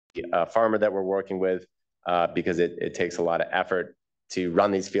farmer that we're working with, because it takes a lot of effort to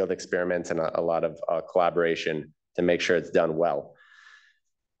run these field experiments and a lot of collaboration to make sure it's done well.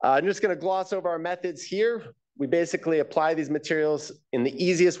 I'm just going to gloss over our methods here. We basically apply these materials in the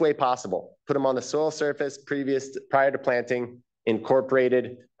easiest way possible. Put them on the soil surface prior to planting,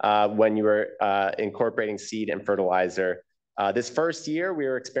 incorporated when you were incorporating seed and fertilizer. This first year, we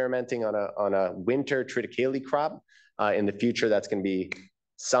were experimenting on a winter triticale crop. In the future, that's going to be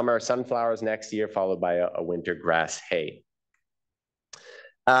summer sunflowers next year, followed by a winter grass hay.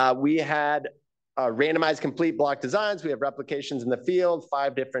 We had randomized complete block designs. We have replications in the field,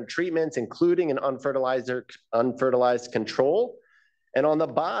 5 different treatments, including an unfertilized control. And on the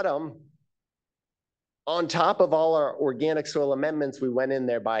bottom, on top of all our organic soil amendments, we went in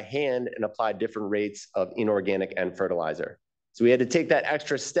there by hand and applied different rates of inorganic and fertilizer. So we had to take that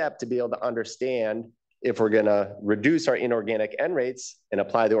extra step to be able to understand if we're going to reduce our inorganic N rates and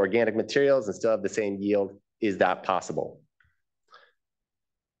apply the organic materials and still have the same yield. Is that possible?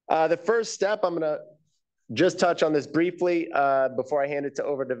 The first step, I'm going to just touch on this briefly before I hand it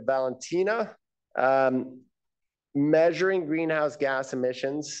over to Valentina. Measuring greenhouse gas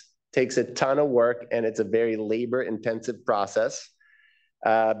emissions takes a ton of work, and it's a very labor-intensive process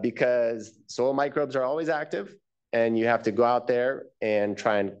because soil microbes are always active, and you have to go out there and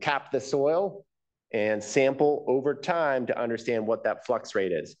try and cap the soil and sample over time to understand what that flux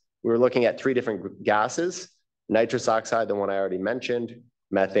rate is. We were looking at 3 different gases: nitrous oxide, the one I already mentioned,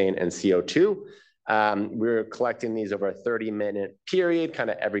 methane, and CO2. We were collecting these over a 30-minute period, kind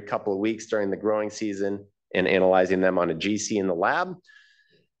of every couple of weeks during the growing season, and analyzing them on a GC in the lab.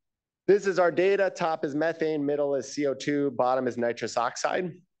 This is our data. Top is methane, middle is CO2, bottom is nitrous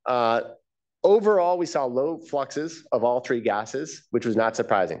oxide. Overall, we saw low fluxes of all 3 gases, which was not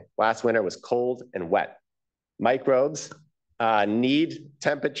surprising. Last winter was cold and wet. Microbes need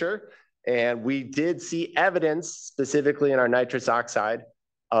temperature, and we did see evidence, specifically in our nitrous oxide,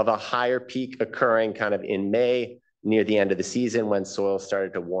 of a higher peak occurring kind of in May, near the end of the season, when soil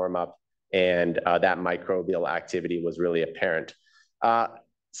started to warm up and that microbial activity was really apparent.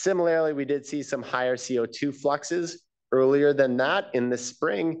 Similarly, we did see some higher CO2 fluxes earlier than that in the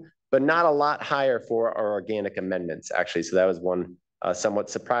spring, but not a lot higher for our organic amendments, actually. So that was one somewhat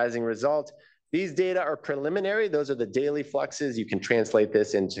surprising result. These data are preliminary. Those are the daily fluxes. You can translate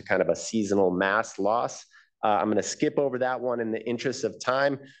this into kind of a seasonal mass loss. I'm going to skip over that one in the interest of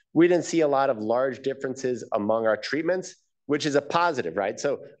time. We didn't see a lot of large differences among our treatments, which is a positive, right?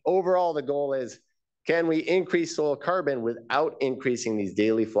 So overall, the goal is, can we increase soil carbon without increasing these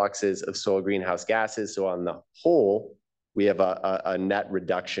daily fluxes of soil greenhouse gases? So on the whole, we have a net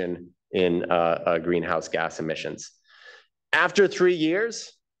reduction in greenhouse gas emissions. After 3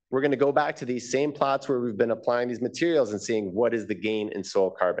 years, we're going to go back to these same plots where we've been applying these materials and seeing what is the gain in soil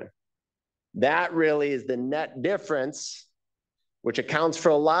carbon. That really is the net difference, which accounts for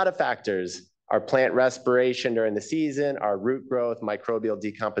a lot of factors: our plant respiration during the season, our root growth, microbial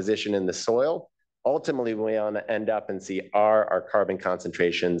decomposition in the soil. Ultimately, we want to end up and see our carbon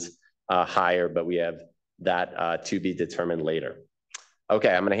concentrations higher, but we have that to be determined later. Okay,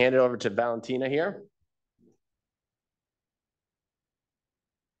 I'm going to hand it over to Valentina here.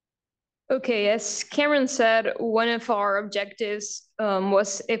 Okay, as Cameron said, one of our objectives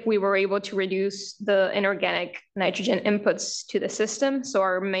was if we were able to reduce the inorganic nitrogen inputs to the system. So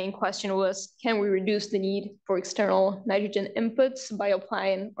our main question was, can we reduce the need for external nitrogen inputs by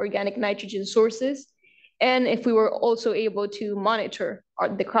applying organic nitrogen sources? And if we were also able to monitor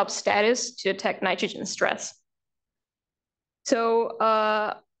the crop status to detect nitrogen stress. So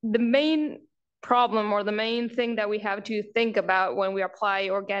the main problem, or the main thing that we have to think about when we apply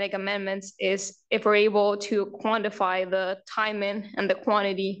organic amendments, is if we're able to quantify the timing and the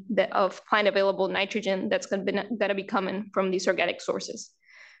quantity of plant available nitrogen that's going to be coming from these organic sources.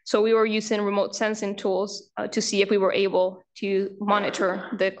 So we were using remote sensing tools to see if we were able to monitor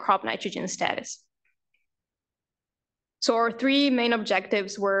the crop nitrogen status. So our 3 main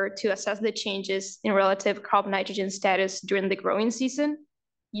objectives were to assess the changes in relative crop nitrogen status during the growing season,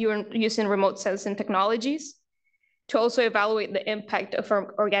 using remote sensing technologies, to also evaluate the impact of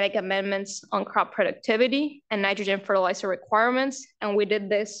our organic amendments on crop productivity and nitrogen fertilizer requirements. And we did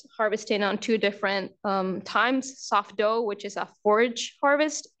this harvesting on 2 different times: soft dough, which is a forage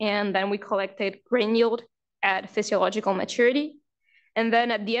harvest, and then we collected grain yield at physiological maturity. And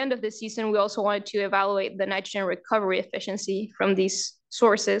then at the end of the season, we also wanted to evaluate the nitrogen recovery efficiency from these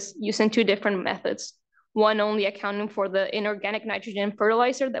sources using 2 different methods. One only accounting for the inorganic nitrogen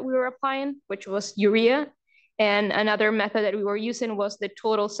fertilizer that we were applying, which was urea. And another method that we were using was the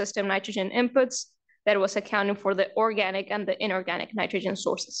total system nitrogen inputs, that was accounting for the organic and the inorganic nitrogen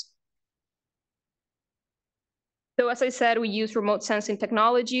sources. So as I said, we use remote sensing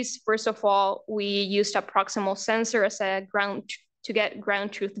technologies. First of all, we used a proximal sensor as a to get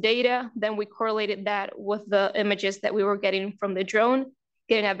ground truth data. Then we correlated that with the images that we were getting from the drone,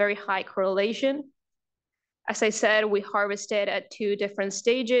 getting a very high correlation. As I said, we harvested at 2 different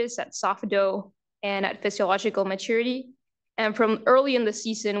stages, at soft dough and at physiological maturity. And from early in the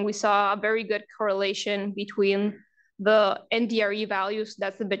season, we saw a very good correlation between the NDRE values,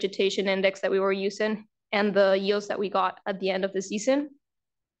 that's the vegetation index that we were using, and the yields that we got at the end of the season.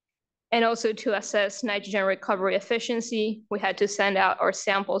 And also to assess nitrogen recovery efficiency, we had to send out our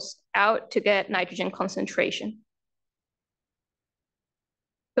samples out to get nitrogen concentration.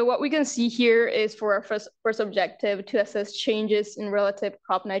 So what we can see here is for our first objective to assess changes in relative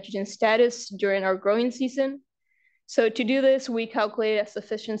crop nitrogen status during our growing season. So to do this, we calculate a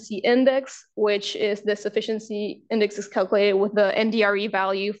sufficiency index, which is the sufficiency index is calculated with the NDRE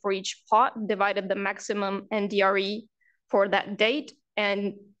value for each plot, divided the maximum NDRE for that date.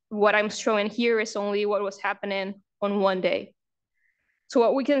 And what I'm showing here is only what was happening on one day. So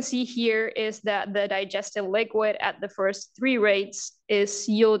what we can see here is that the digested liquid at the first 3 rates is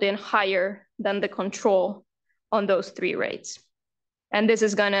yielding higher than the control on those 3 rates. And this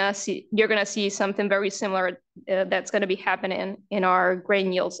is you're gonna see something very similar that's gonna be happening in our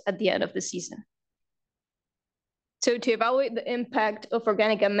grain yields at the end of the season. So to evaluate the impact of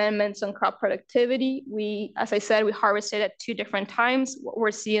organic amendments on crop productivity, as I said, we harvested at 2 different times. What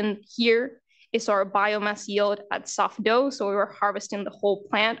we're seeing here is our biomass yield at soft dough. So we were harvesting the whole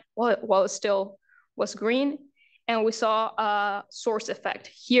plant while it still was green. And we saw a source effect.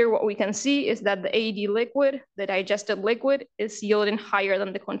 Here, what we can see is that the AD liquid, the digested liquid, is yielding higher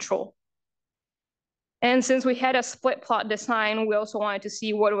than the control. And since we had a split plot design, we also wanted to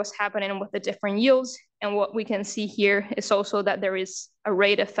see what was happening with the different yields. And what we can see here is also that there is a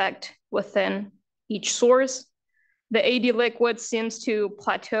rate effect within each source. The AD liquid seems to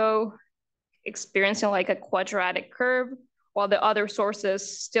plateau, experiencing like a quadratic curve, while the other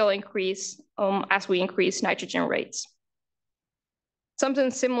sources still increase as we increase nitrogen rates.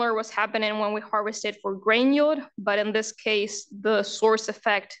 Something similar was happening when we harvested for grain yield, but in this case, the source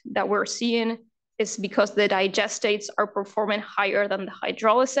effect that we're seeing is because the digestates are performing higher than the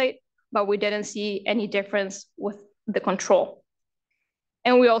hydrolysate, but we didn't see any difference with the control.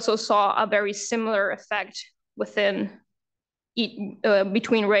 And we also saw a very similar effect within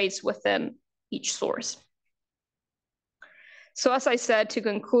between rates within each source. So as I said, to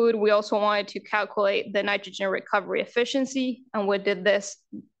conclude, we also wanted to calculate the nitrogen recovery efficiency, and we did this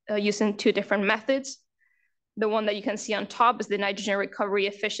using 2 different methods. The one that you can see on top is the nitrogen recovery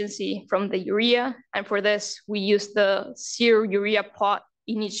efficiency from the urea, and for this, we used the 0 urea plot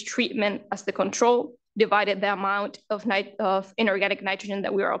in each treatment as the control, divided the amount of inorganic nitrogen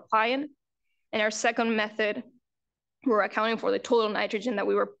that we were applying. And our second method, we're accounting for the total nitrogen that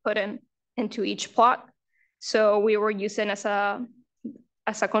we were putting into each plot. So we were using as a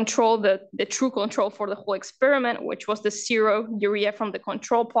control, the true control for the whole experiment, which was the 0 urea from the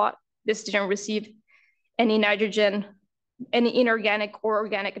control plot. This didn't receive any nitrogen, any inorganic or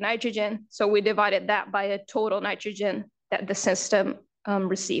organic nitrogen. So we divided that by the total nitrogen that the system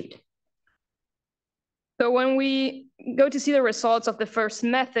received. So when we go to see the results of the first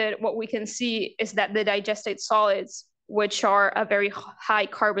method, what we can see is that the digestate solids, which are a very high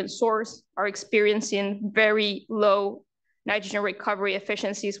carbon source, are experiencing very low nitrogen recovery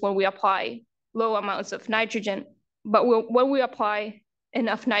efficiencies when we apply low amounts of nitrogen. But when we apply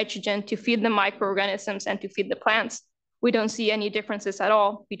enough nitrogen to feed the microorganisms and to feed the plants, we don't see any differences at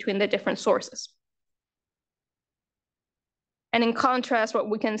all between the different sources. And in contrast, what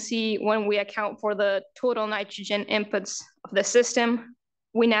we can see when we account for the total nitrogen inputs of the system,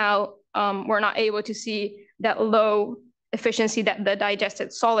 we're not able to see that low efficiency that the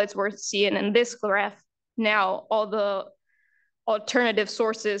digested solids were seeing in this graph. Now, all the alternative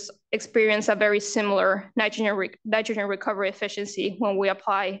sources experience a very similar nitrogen recovery efficiency when we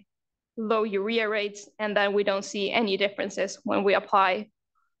apply low urea rates, and then we don't see any differences when we apply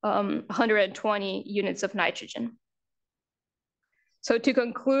 120 units of nitrogen. So to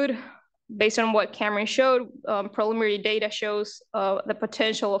conclude, based on what Cameron showed, preliminary data shows the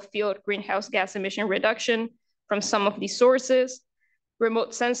potential of field greenhouse gas emission reduction from some of these sources.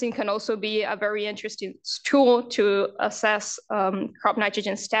 Remote sensing can also be a very interesting tool to assess crop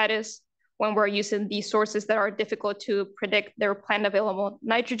nitrogen status when we're using these sources that are difficult to predict their plant available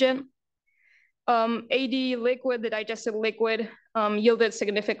nitrogen. AD liquid, the digested liquid, yielded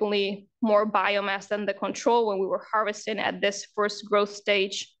significantly more biomass than the control when we were harvesting at this first growth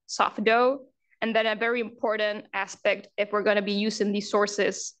stage soft dough. And then a very important aspect, if we're going to be using these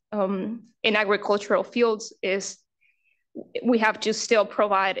sources in agricultural fields, is we have to still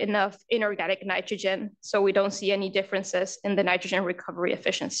provide enough inorganic nitrogen so we don't see any differences in the nitrogen recovery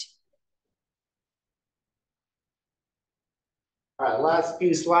efficiency. All right, last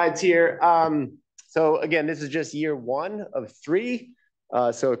few slides here. So again, this is just year 1 of 3.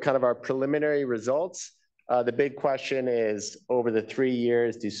 So kind of our preliminary results. The big question is, over the 3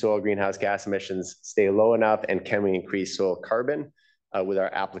 years, do soil greenhouse gas emissions stay low enough, and can we increase soil carbon with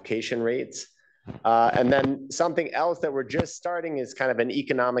our application rates? And then something else that we're just starting is kind of an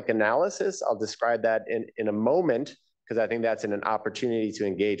economic analysis. I'll describe that in a moment, because I think that's an opportunity to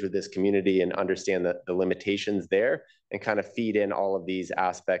engage with this community and understand the limitations there and kind of feed in all of these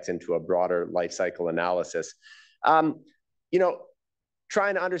aspects into a broader life cycle analysis. You know,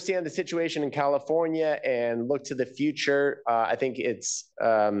 trying to understand the situation in California and look to the future, I think it's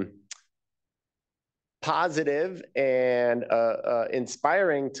positive and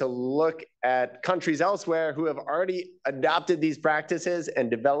inspiring to look at countries elsewhere who have already adopted these practices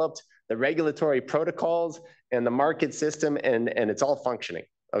and developed the regulatory protocols and the market system, and it's all functioning.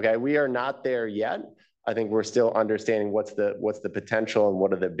 Okay, we are not there yet. I think we're still understanding what's the potential and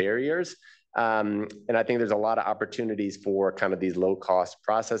what are the barriers. And I think there's a lot of opportunities for kind of these low-cost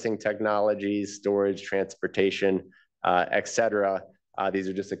processing technologies, storage, transportation, et cetera. These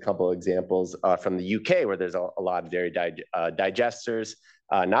are just a couple of examples from the UK, where there's a lot of dairy digesters,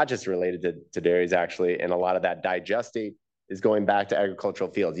 not just related to dairies, actually, and a lot of that digestate is going back to agricultural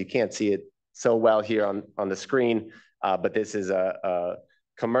fields. You can't see it so well here on the screen, but this is a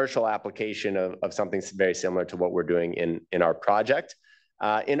commercial application of something very similar to what we're doing in our project.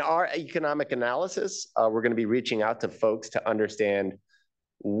 In our economic analysis, we're going to be reaching out to folks to understand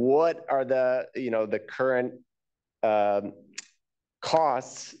what are the current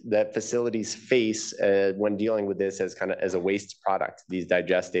costs that facilities face when dealing with this as a waste product, these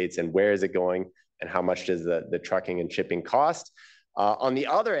digestates, and where is it going, and how much does the trucking and shipping cost. On the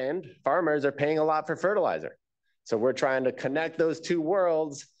other end, farmers are paying a lot for fertilizer. So we're trying to connect those two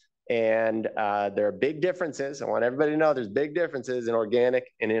worlds, and there are big differences. I want everybody to know there's big differences in organic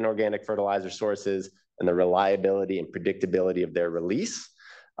and inorganic fertilizer sources and the reliability and predictability of their release.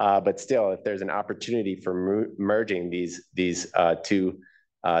 But still, if there's an opportunity for merging these two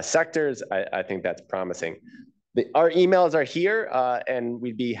sectors, I think that's promising. Our emails are here, and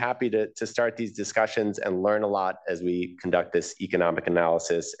we'd be happy to start these discussions and learn a lot as we conduct this economic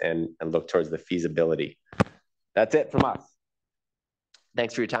analysis and look towards the feasibility. That's it from us.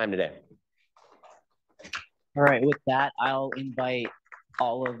 Thanks for your time today. All right, with that, I'll invite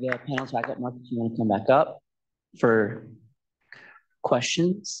all of the panels back up. Marcus, you want to come back up for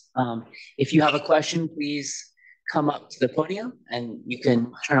questions? If you have a question, please come up to the podium and you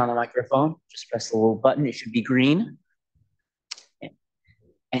can turn on the microphone. Just press the little button. It should be green.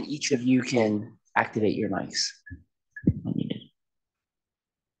 And each of you can activate your mics when needed.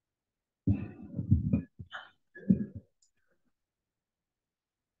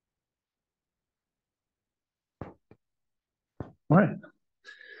 All right.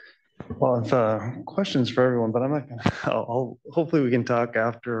 Well, I've questions for everyone, but I'm not gonna, hopefully we can talk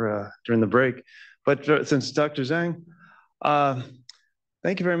after during the break. But since Dr. Zhang,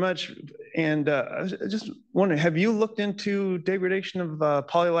 thank you very much. And I was just wondering, have you looked into degradation of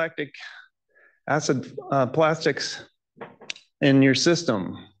polylactic acid plastics in your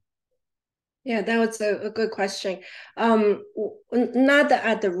system? Yeah, that was a good question. Not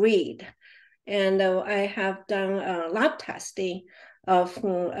at the read. And I have done lab testing of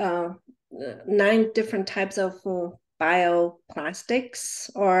 9 different types of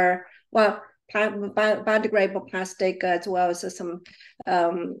bioplastics, or biodegradable plastic, as well as some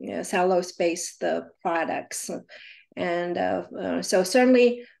cellulose-based products. And so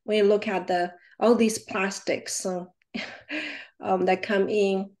certainly when you look at all these plastics that come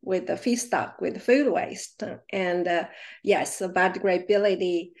in with the feedstock, with the food waste, and yes, the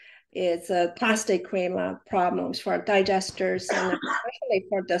biodegradability is a plastic create problems for digesters and especially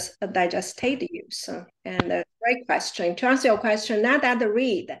for the digestate use. And a great question. To answer your question, not at the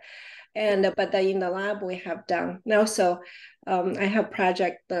read, but in the lab we have done. And also, I have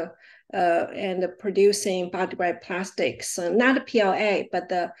project and producing biodegradable plastics, not PLA, but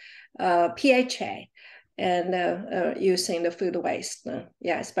the PHA, and using the food waste.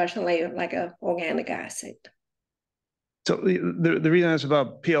 Yeah, especially like organic acid. So the reason I asked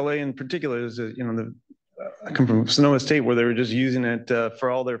about PLA in particular is that, I come from Sonoma State, where they were just using it for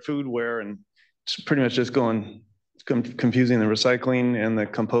all their foodware, and it's pretty much just confusing the recycling and the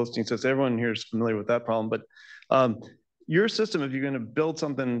composting. So everyone here is familiar with that problem. But your system, if you're going to build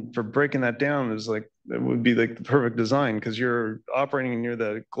something for breaking that down, is like, it would be like the perfect design because you're operating near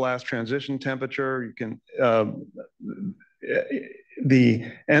the glass transition temperature. You can, the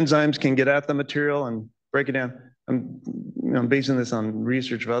enzymes can get at the material and break it down. I'm basing this on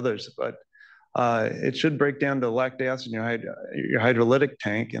research of others, but it should break down to lactic acid in your hydrolytic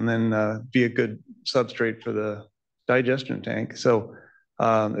tank and then be a good substrate for the digestion tank. So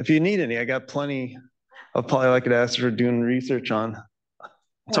if you need any, I got plenty of polylactic acid for doing research on.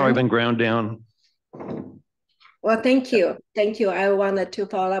 It's already been ground down. Well, thank you. Thank you. I wanted to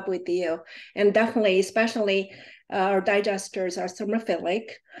follow up with you. And definitely, especially our digesters are thermophilic,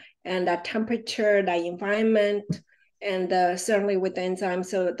 and that temperature, the environment, and certainly with the enzymes,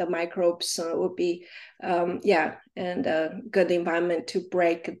 so the microbes would be, and a good environment to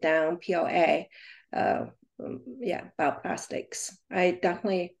break down PLA. Bioplastics. I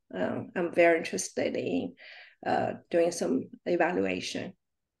definitely, I'm very interested in doing some evaluation.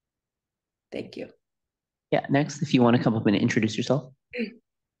 Thank you. Yeah, next, if you want to come up and introduce yourself.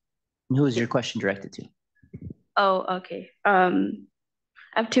 Who is your question directed to? Oh, okay. I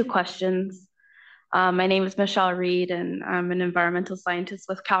have two questions. My name is Michelle Reed, and I'm an environmental scientist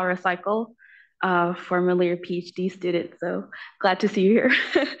with CalRecycle, formerly a PhD student, so glad to see you here.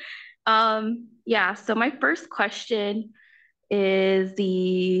 So my first question is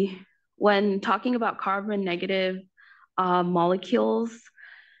when talking about carbon negative molecules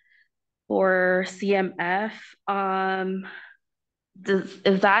for CMF,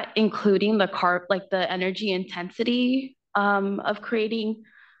 is that including the energy intensity of creating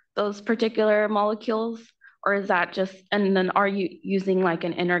those particular molecules, or is that just, and then are you using like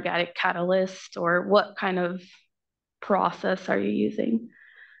an inorganic catalyst, or what kind of process are you using?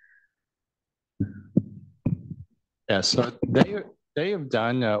 Yeah, so they have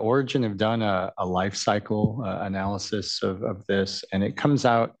done, Origin have done a life cycle analysis of this, and it comes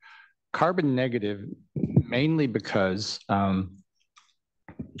out carbon negative mainly because there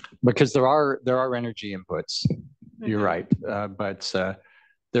are energy inputs. You're right, but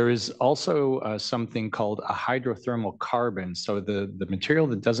there is also something called a hydrothermal carbon. So the material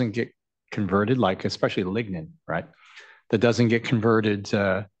that doesn't get converted, like especially lignin, right, that doesn't get converted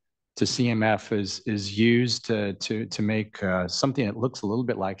to CMF is used to make something that looks a little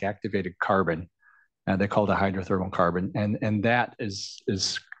bit like activated carbon. They call it a hydrothermal carbon, and that is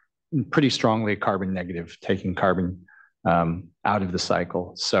pretty strongly carbon negative, taking carbon out of the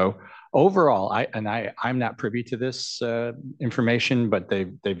cycle. So overall, I'm not privy to this information, but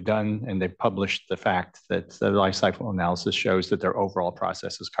they've done and they've published the fact that the life cycle analysis shows that their overall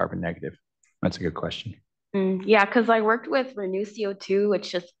process is carbon negative. That's a good question. Yeah, because I worked with Renew CO2,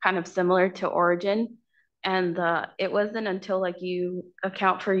 which is kind of similar to Origin. And it wasn't until like you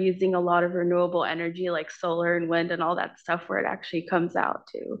account for using a lot of renewable energy like solar and wind and all that stuff where it actually comes out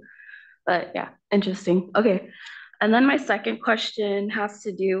too. But yeah, interesting. Okay. And then my second question has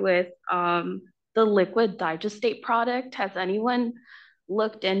to do with the liquid digestate product. Has anyone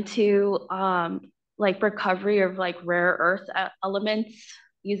looked into like recovery of like rare earth elements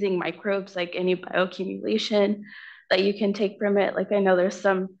using microbes, like any bioaccumulation that you can take from it? Like I know there's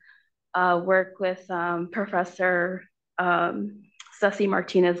some work with Professor Ceci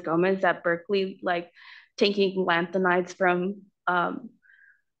Martinez Gomez at Berkeley, like taking lanthanides from, I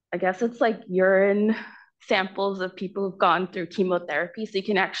guess it's like urine samples of people who've gone through chemotherapy. So you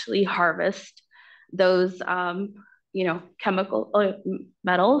can actually harvest those, chemical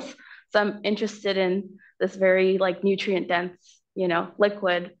metals. So I'm interested in this very like nutrient dense,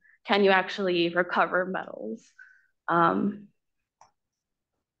 liquid. Can you actually recover metals?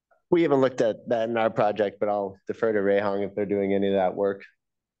 We haven't looked at that in our project, but I'll defer to Ruihong if they're doing any of that work.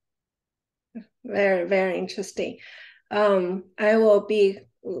 Very, very interesting. I will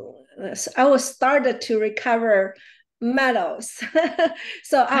start to recover metals.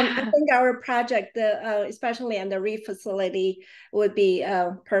 So I think our project, especially on the REEF facility, would be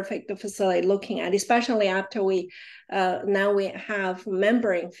a perfect facility looking at, especially after now we have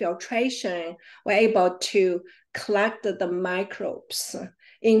membrane filtration, we're able to collect the microbes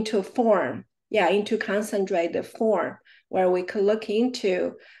into concentrated form, where we could look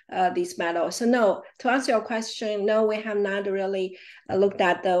into these metals. So no, to answer your question, no, we have not really looked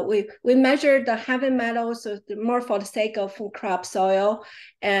at we measured the heavy metals more for the sake of crop soil,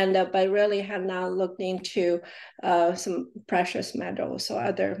 but really have not looked into some precious metals or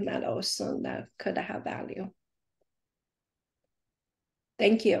other metals that could have value.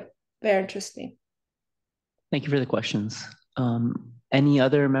 Thank you. Very interesting. Thank you for the questions. Any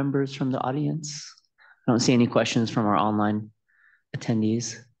other members from the audience? I don't see any questions from our online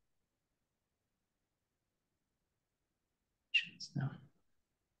attendees.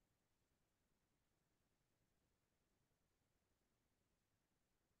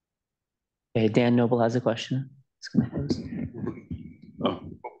 Okay, Dan Noble has a question. Oh,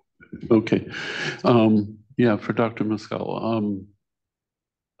 okay. Yeah, for Dr. Mescal.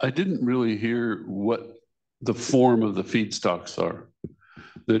 I didn't really hear what the form of the feedstocks are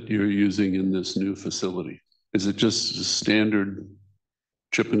that you're using in this new facility. Is it just standard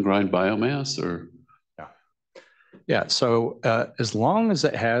chip and grind biomass, or? Yeah, so as long as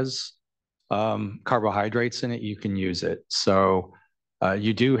it has carbohydrates in it, you can use it. So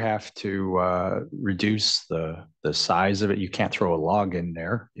you do have to reduce the size of it. You can't throw a log in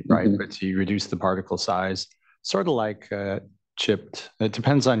there, right? Mm-hmm. But you reduce the particle size, sort of like chipped. It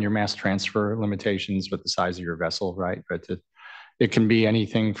depends on your mass transfer limitations with the size of your vessel, right? But it can be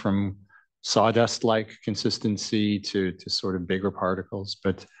anything from sawdust-like consistency to sort of bigger particles.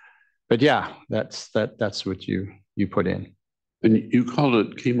 But yeah, that's what you put in. And you called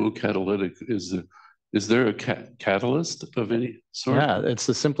it chemocatalytic. Is there a catalyst of any sort? Yeah, it's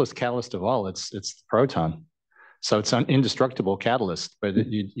the simplest catalyst of all. It's the proton. So it's an indestructible catalyst, but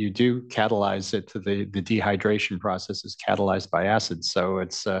you do catalyze it to the dehydration process is catalyzed by acid. So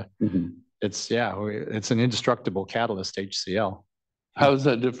it's an indestructible catalyst, HCl. How is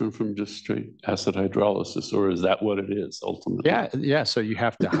that different from just straight acid hydrolysis, or is that what it is ultimately? Yeah. So you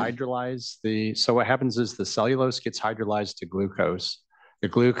have to hydrolyze so what happens is the cellulose gets hydrolyzed to glucose. The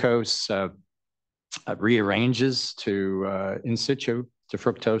glucose rearranges to in situ to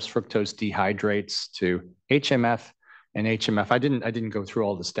fructose. Fructose dehydrates to HMF, and HMF. I didn't go through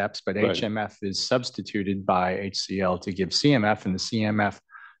all the steps, but right. HMF is substituted by HCl to give CMF, and the CMF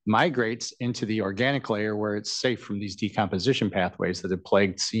migrates into the organic layer where it's safe from these decomposition pathways that have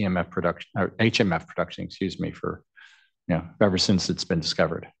plagued CMF production or HMF production, for ever since it's been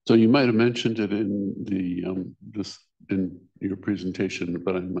discovered. So you might have mentioned it in the in your presentation,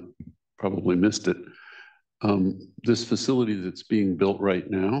 but I probably missed it. This facility that's being built right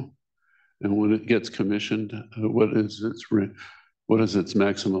now, and when it gets commissioned, what is its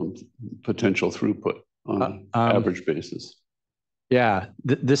maximum potential throughput on an average basis? Yeah,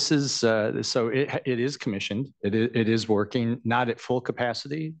 this is so it is commissioned. It is working, not at full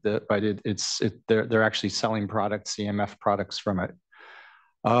capacity, but they're actually selling products, CMF products from it.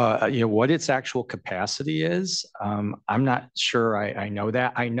 What its actual capacity is, I'm not sure. I know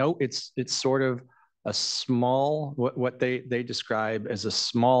that. I know it's sort of a small what they describe as a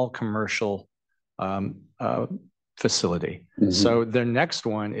small commercial facility. Mm-hmm. So their next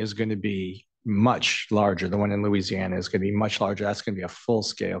one is going to be much larger. The one in Louisiana is going to be much larger. That's going to be a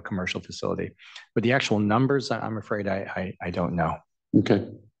full-scale commercial facility. But the actual numbers, I'm afraid I don't know. Okay.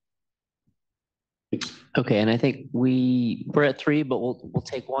 Okay, and I think we're at 3, but we'll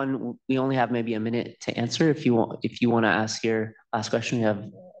take one. We only have maybe a minute to answer. If you want to ask your last question, we have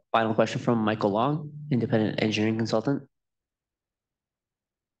a final question from Michael Long, independent engineering consultant.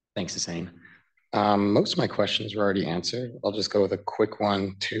 Thanks, Hussein. Most of my questions were already answered. I'll just go with a quick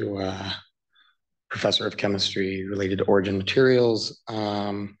one to Professor of Chemistry related to origin materials.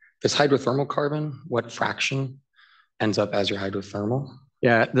 This hydrothermal carbon, what fraction ends up as your hydrothermal?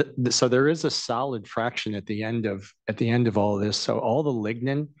 Yeah, so there is a solid fraction at the end of all this. So all the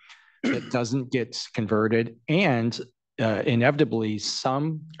lignin that doesn't get converted, and inevitably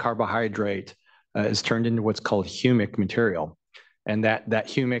some carbohydrate is turned into what's called humic material, and that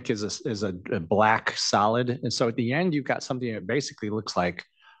humic is a black solid. And so at the end, you've got something that basically looks like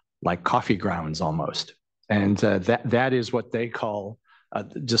coffee grounds almost, and that is what they call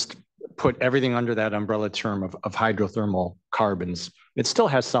just put everything under that umbrella term of hydrothermal carbons. It still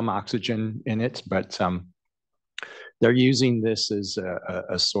has some oxygen in it, but they're using this as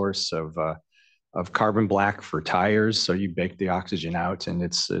a source of carbon black for tires. So you bake the oxygen out, and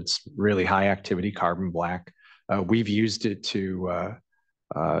it's really high activity carbon black. We've used it to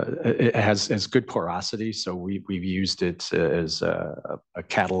it has good porosity, so we've used it as a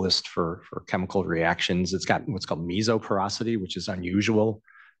catalyst for chemical reactions. It's got what's called mesoporosity, which is unusual.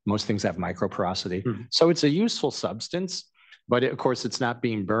 Most things have microporosity. Mm-hmm. So it's a useful substance, but of course it's not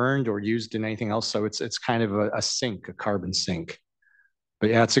being burned or used in anything else. So it's kind of a sink, a carbon sink. But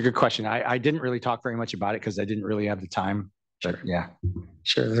yeah, it's a good question. I didn't really talk very much about it because I didn't really have the time. But sure. Yeah.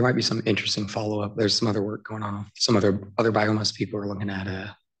 Sure. There might be some interesting follow-up. There's some other work going on. Some other biomass people are looking at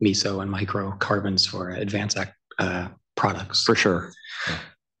meso and microcarbons for advanced products. For sure. Yeah.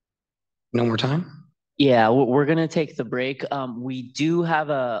 No more time? Yeah, we're going to take the break. We do have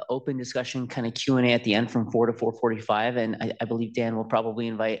a open discussion kind of Q&A at the end from 4 to 4:45. And I believe Dan will probably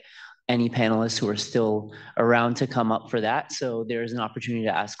invite any panelists who are still around to come up for that. So there is an opportunity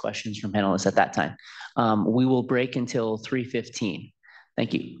to ask questions from panelists at that time. We will break until 3:15.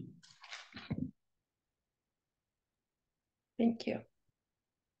 Thank you. Thank you.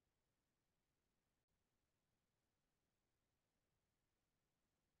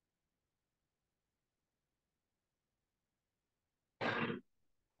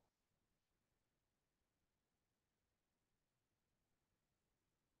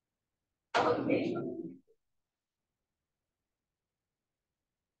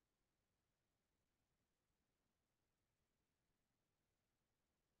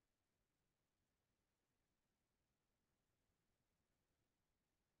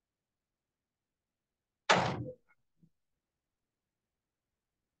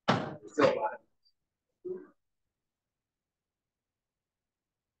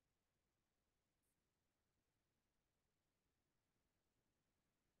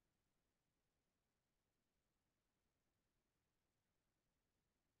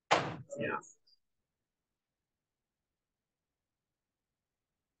 Yeah.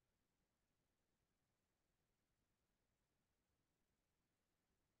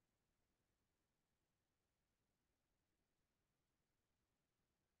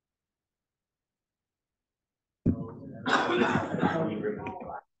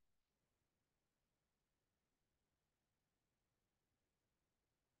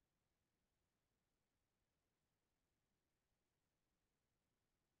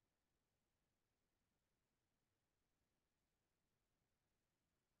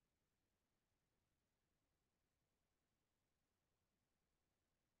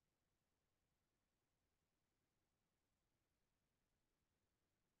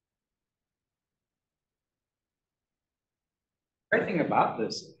 Great thing about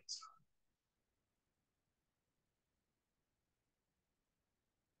this is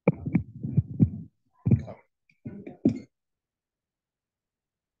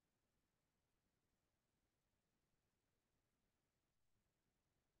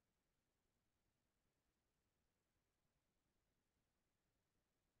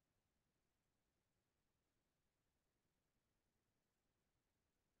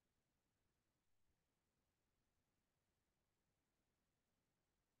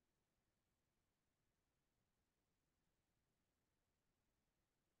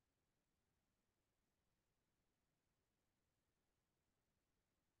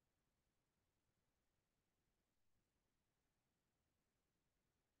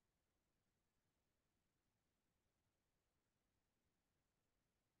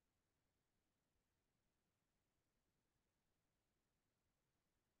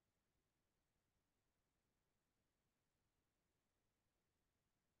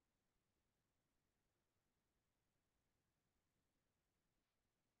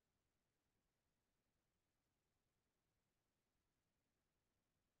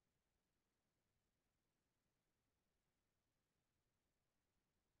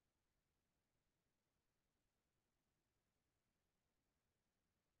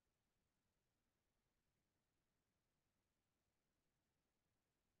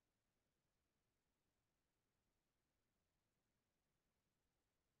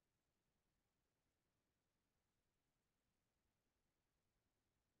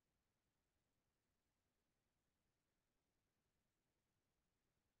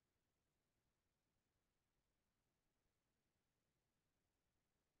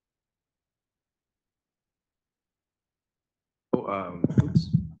oops.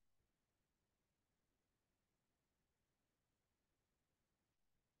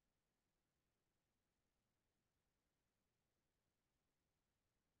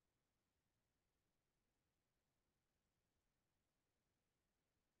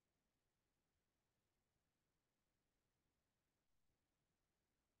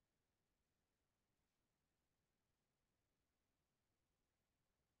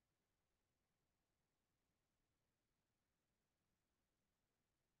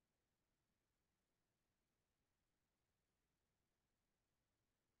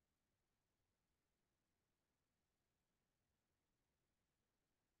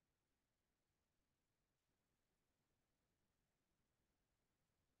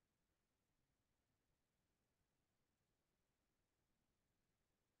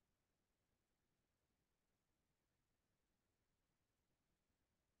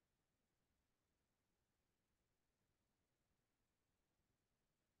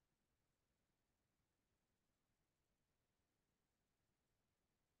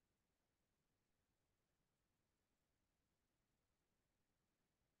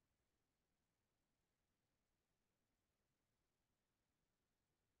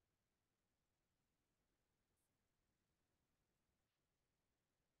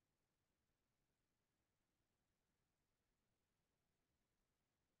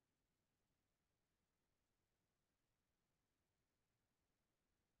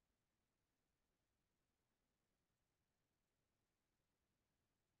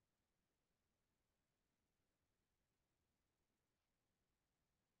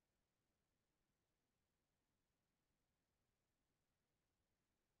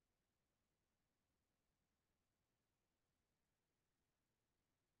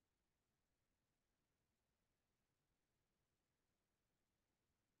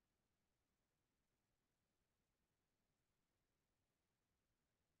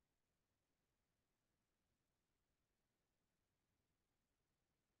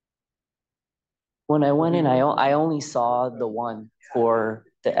 When I went in, I only saw the one for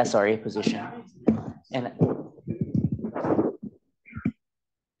the SRA position. And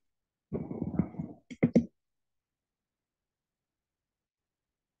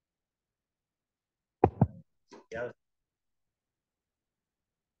Yeah.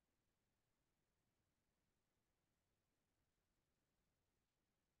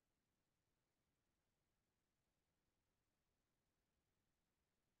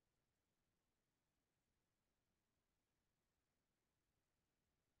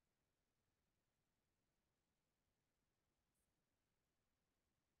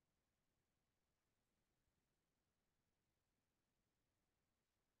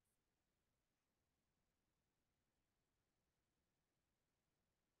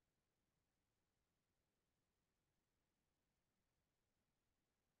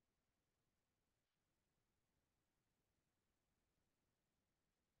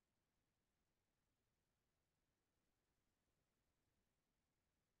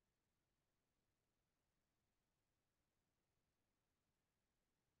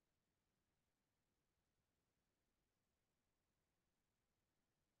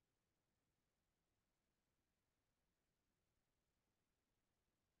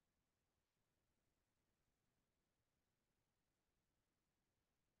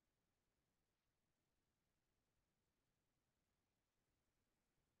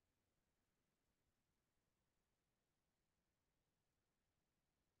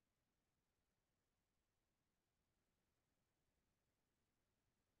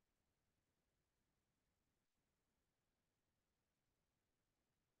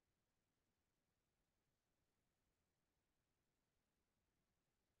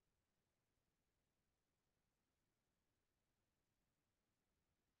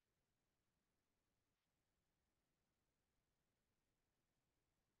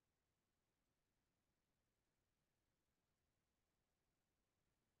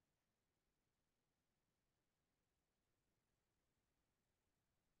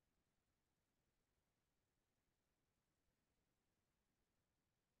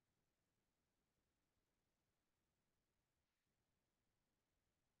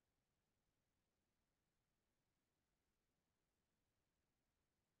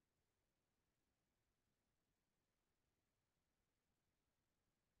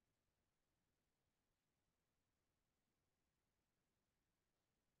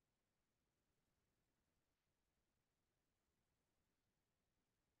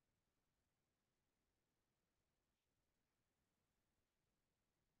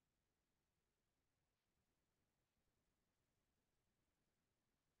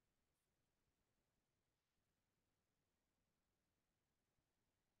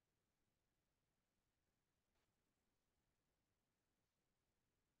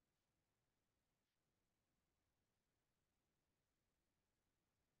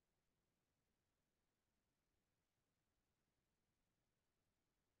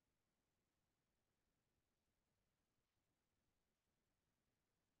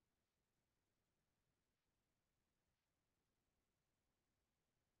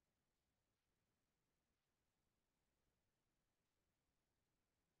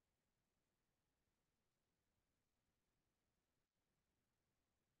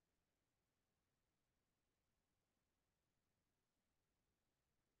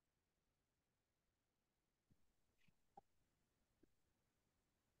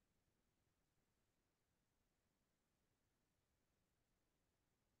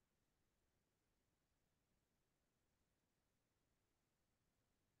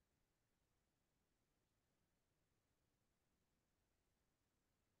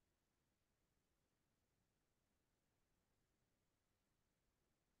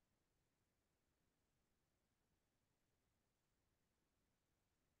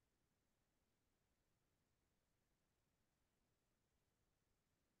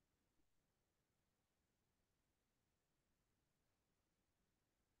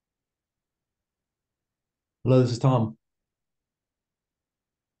 Hello, this is Tom.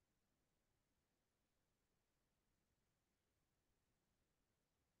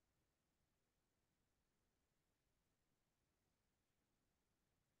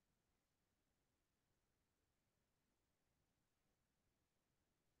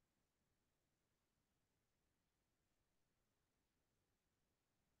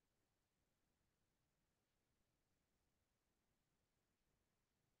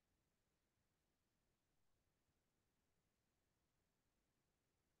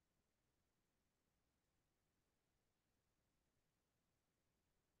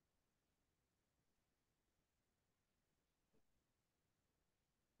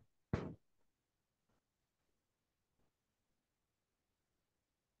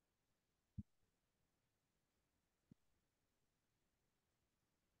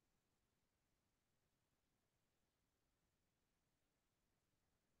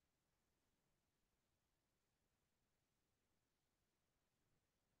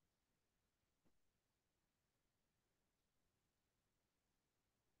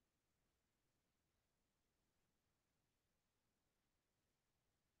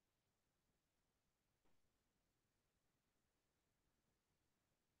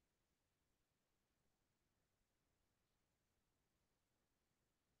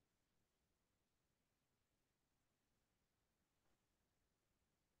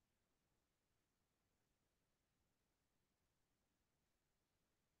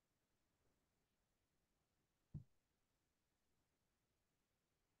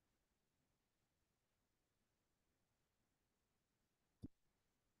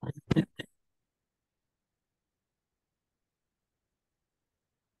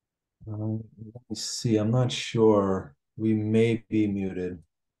 Let me see. I'm not sure. We may be muted.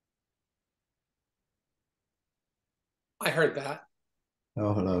 I heard that.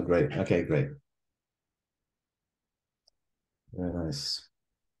 Oh, hello. Great. Okay, great. Very nice.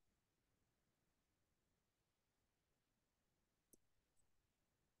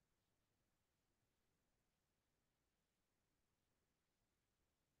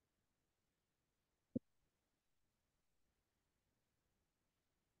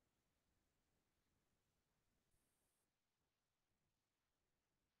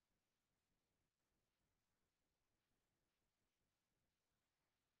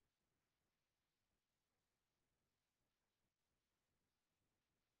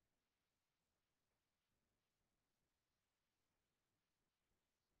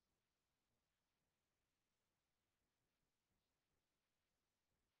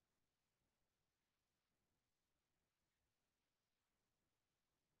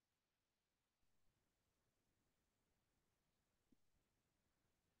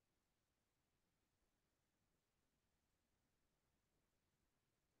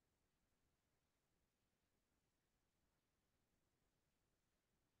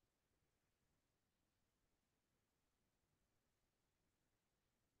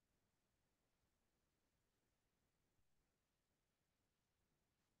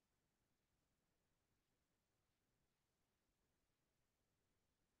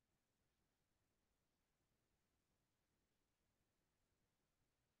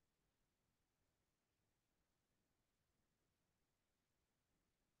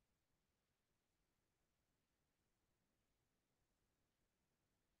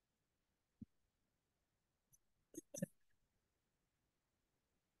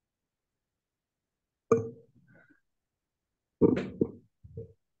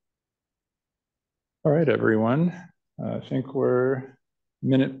 All right, everyone. I think we're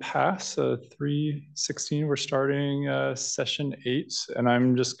minute past 3:16. We're starting session 8, and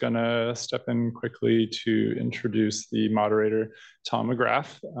I'm just gonna step in quickly to introduce the moderator, Tom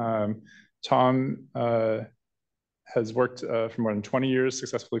McGrath. Tom has worked for more than 20 years,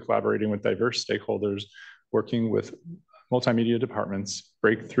 successfully collaborating with diverse stakeholders, working with multimedia departments,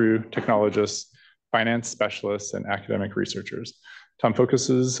 breakthrough technologists, finance specialists, and academic researchers. Tom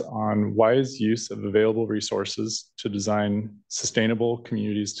focuses on wise use of available resources to design sustainable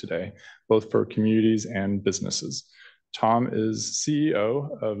communities today, both for communities and businesses. Tom is CEO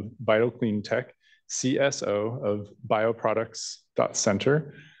of BioCleanTech, CSO of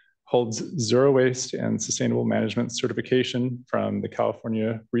Bioproducts.Center, holds zero waste and sustainable management certification from the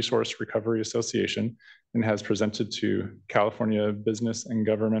California Resource Recovery Association, and has presented to California business and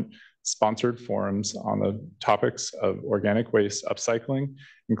government sponsored forums on the topics of organic waste upcycling,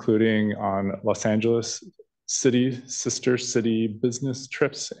 including on Los Angeles City, Sister City business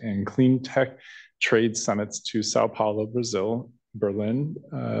trips, and clean tech trade summits to Sao Paulo, Brazil, Berlin,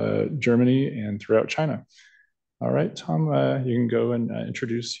 Germany, and throughout China. All right, Tom, you can go and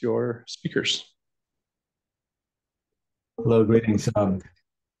introduce your speakers. Hello, greetings.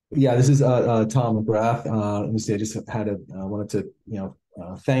 Yeah, this is Tom McGrath. Let me say, I just wanted to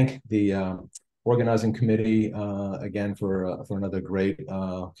thank the organizing committee again for another great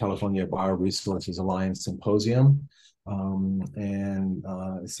California Bioresources Alliance Symposium.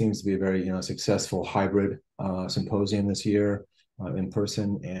 It seems to be a very successful hybrid symposium this year, in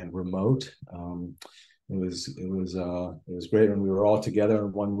person and remote. It was great when we were all together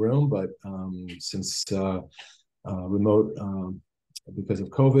in one room, but since remote because of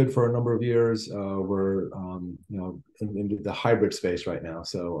COVID for a number of years, we're into the hybrid space right now.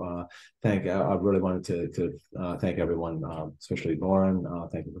 So I really wanted to thank everyone, especially Lauren.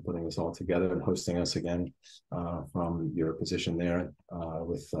 Thank you for putting this all together and hosting us again from your position there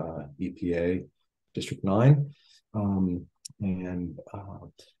with EPA District 9.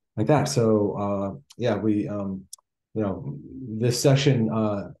 Like that. So yeah, we this session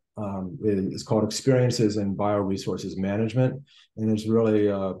is called Experiences in Bioresources Management, and it's really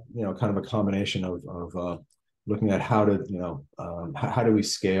kind of a combination of looking at how do we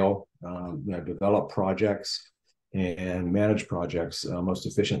scale, develop projects and manage projects most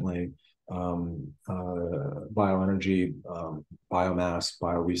efficiently, bioenergy, biomass,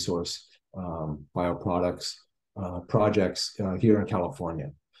 bioresource, bioproducts projects here in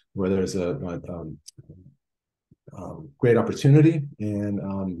California, where there's a great opportunity and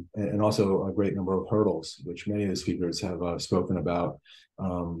also a great number of hurdles, which many of the speakers have spoken about.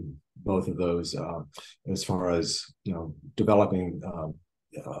 Both of those, as far as developing a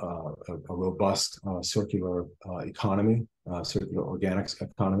robust circular economy, circular organics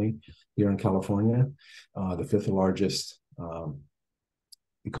economy here in California, the fifth largest.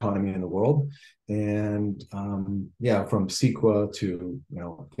 economy in the world. And yeah, from CEQA to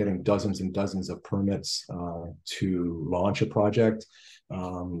getting dozens and dozens of permits to launch a project,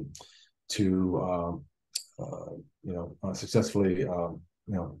 to successfully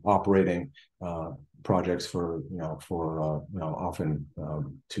operating projects for often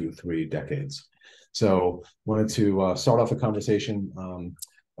 2-3 decades. So wanted to start off a conversation.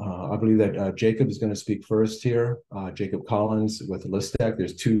 I believe that Jacob is going to speak first here. Jacob Collins with Listec.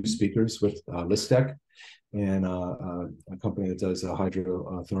 There's 2 speakers with Listec, and a company that does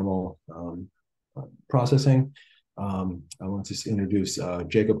hydrothermal processing. I want to introduce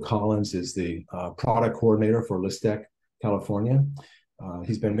Jacob Collins is the product coordinator for Listec California.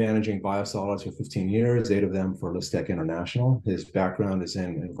 He's been managing biosolids for 15 years, 8 of them for Listec International. His background is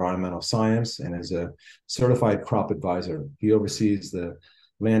in environmental science and is a certified crop advisor. He oversees the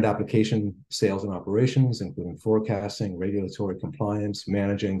land application, sales, and operations, including forecasting, regulatory compliance,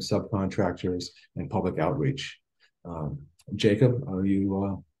 managing subcontractors, and public outreach. Jacob, are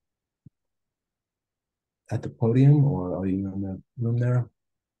you at the podium, or are you in the room there?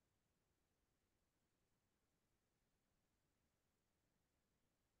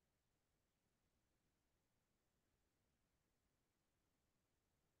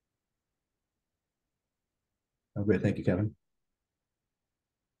 Oh, great. Thank you, Kevin.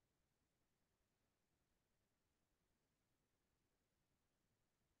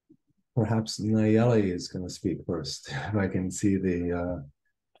 Perhaps Nayeli is going to speak first. If I can see the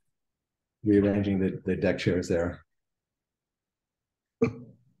rearranging the deck chairs there.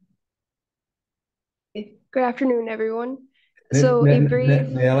 Good afternoon, everyone. So a brief...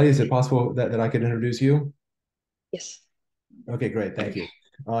 Nayeli, is it possible that I could introduce you? Yes. Okay, great. Thank you.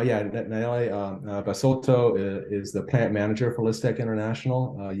 Yeah, Nayeli Basolto is the plant manager for Listec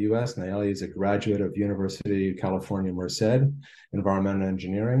International, US. Nayeli is a graduate of University of California, Merced, Environmental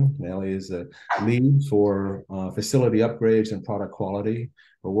Engineering. Nayeli is a lead for facility upgrades and product quality.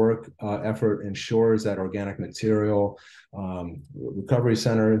 Her work effort ensures that organic material recovery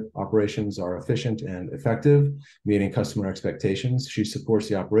center operations are efficient and effective, meeting customer expectations. She supports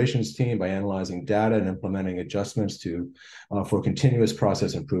the operations team by analyzing data and implementing adjustments for continuous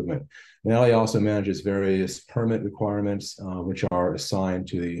process improvement. Nayeli also manages various permit requirements, which are assigned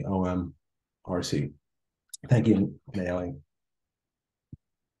to the OMRC. Thank you, Nayeli.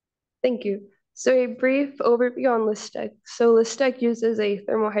 Thank you. So a brief overview on Listec. So Listec uses a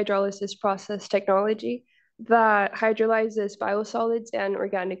thermal hydrolysis process technology that hydrolyzes biosolids and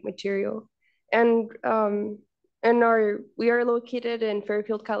organic material. And we are located in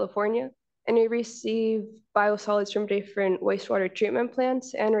Fairfield, California, and we receive biosolids from different wastewater treatment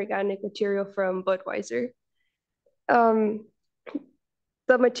plants and organic material from Budweiser.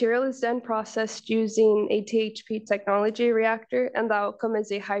 The material is then processed using a THP technology reactor, and the outcome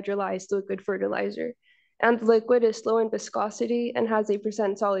is a hydrolyzed liquid fertilizer. And the liquid is low in viscosity and has a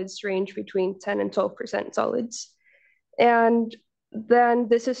percent solids range between 10 and 12% solids. And then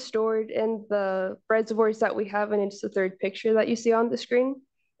this is stored in the reservoirs that we have, and it's the 3rd picture that you see on the screen.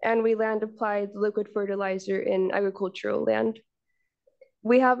 And we land apply the liquid fertilizer in agricultural land.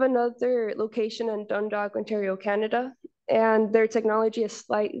 We have another location in Dundalk, Ontario, Canada, and their technology is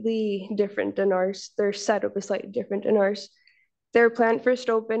slightly different than ours. Their setup is slightly different than ours. Their plant first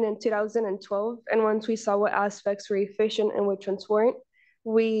opened in 2012, and once we saw what aspects were efficient and which ones weren't,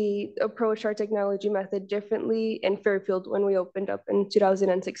 we approached our technology method differently in Fairfield when we opened up in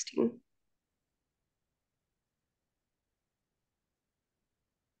 2016.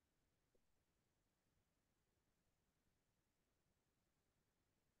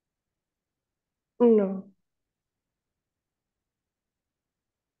 No.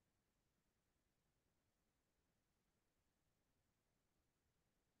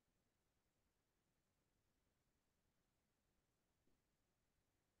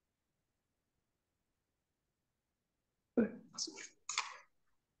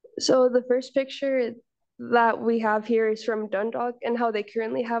 So the first picture that we have here is from Dundalk, and how they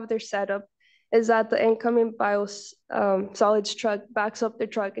currently have their setup is that the incoming biosolids truck backs up the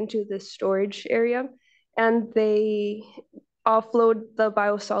truck into this storage area, and they offload the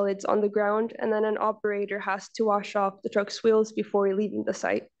biosolids on the ground, and then an operator has to wash off the truck's wheels before leaving the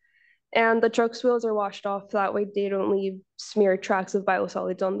site. And the truck's wheels are washed off, that way they don't leave smeared tracks of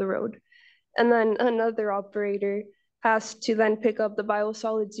biosolids on the road. And then another operator has to then pick up the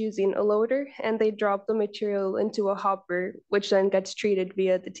biosolids using a loader, and they drop the material into a hopper, which then gets treated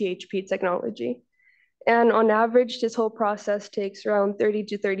via the THP technology. And on average, this whole process takes around 30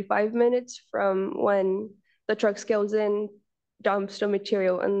 to 35 minutes from when the truck scales in, dumps the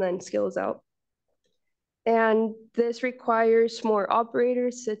material, and then scales out. And this requires more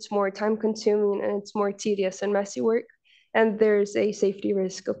operators, it's more time consuming, and it's more tedious and messy work. And there's a safety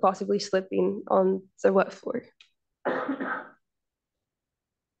risk of possibly slipping on the wet floor.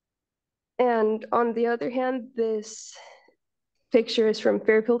 And on the other hand, this picture is from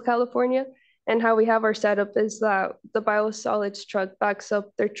Fairfield, California. And how we have our setup is that the biosolids truck backs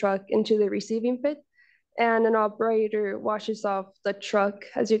up their truck into the receiving pit, and an operator washes off the truck,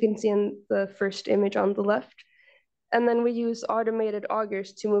 as you can see in the first image on the left. And then we use automated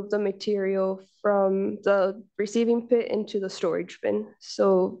augers to move the material from the receiving pit into the storage bin.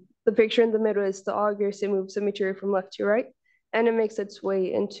 So the picture in the middle is the augers, it moves the material from left to right, and it makes its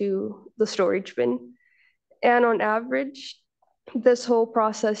way into the storage bin. And on average, this whole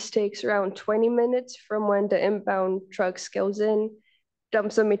process takes around 20 minutes from when the inbound truck scales in,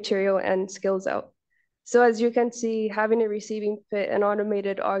 dumps the material, and scales out. So as you can see, having a receiving pit and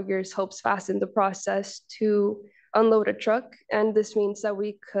automated augers helps fasten the process to unload a truck. And this means that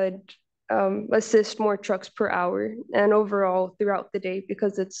we could assist more trucks per hour and overall throughout the day,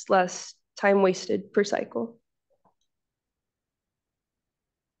 because it's less time wasted per cycle.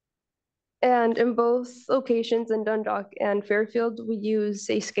 And in both locations, in Dundalk and Fairfield, we use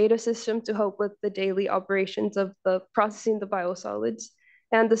a SCADA system to help with the daily operations of the processing the biosolids.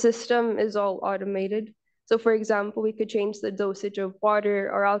 And the system is all automated. So for example, we could change the dosage of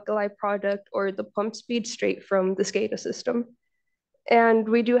water or alkali product or the pump speed straight from the SCADA system. And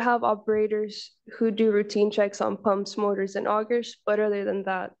we do have operators who do routine checks on pumps, motors, and augers, but other than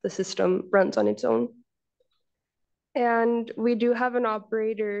that, the system runs on its own. And we do have an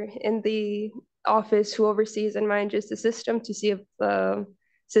operator in the office who oversees and manages the system to see if the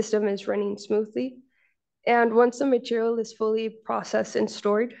system is running smoothly. And once the material is fully processed and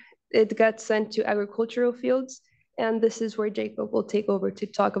stored, it gets sent to agricultural fields. And this is where Jacob will take over to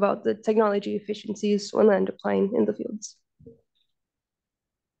talk about the technology efficiencies when land applying in the fields.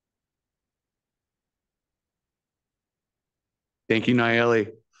 Thank you,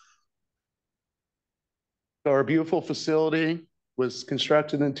 Nayeli. So our beautiful facility was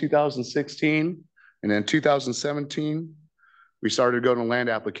constructed in 2016, and in 2017, we started going to land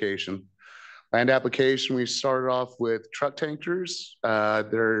application. Land application, we started off with truck tankers.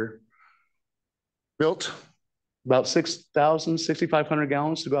 They're built about 6,500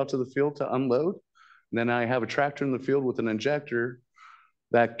 gallons to go out to the field to unload. And then I have a tractor in the field with an injector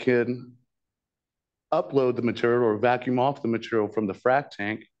that can upload the material or vacuum off the material from the frac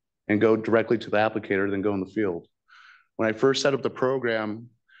tank and go directly to the applicator, then go in the field. When I first set up the program,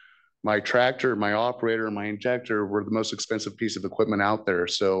 my tractor, my operator, and my injector were the most expensive piece of equipment out there.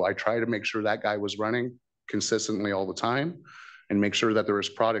 So I try to make sure that guy was running consistently all the time and make sure that there was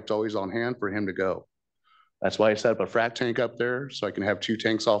product always on hand for him to go. That's why I set up a frac tank up there, so I can have 2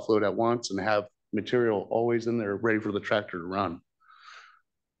 tanks offload at once and have material always in there ready for the tractor to run.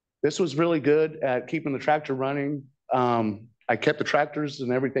 This was really good at keeping the tractor running. I kept the tractors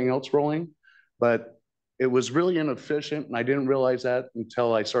and everything else rolling, but it was really inefficient, and I didn't realize that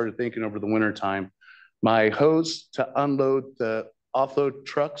until I started thinking over the winter time. My hose to unload the offload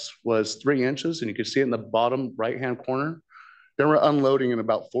trucks was 3 inches, and you can see it in the bottom right-hand corner. They were unloading in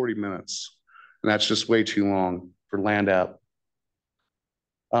about 40 minutes, and that's just way too long for land app.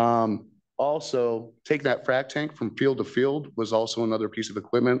 Also, taking that frac tank from field to field was also another piece of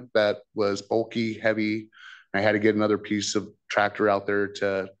equipment that was bulky, heavy. I had to get another piece of tractor out there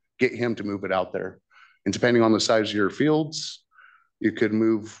to get him to move it out there. And depending on the size of your fields, you could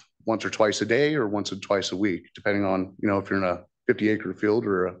move once or twice a day or once or twice a week, depending on, you know, if you're in a 50-acre field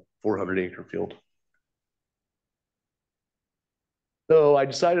or a 400-acre field. So I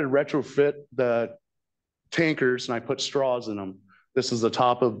decided to retrofit the tankers, and I put straws in them. This is the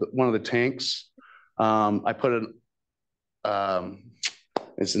top of one of the tanks. I put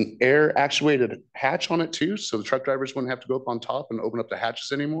it's an air actuated hatch on it too, so the truck drivers wouldn't have to go up on top and open up the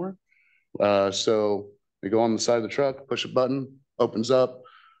hatches anymore. So they go on the side of the truck, push a button, opens up,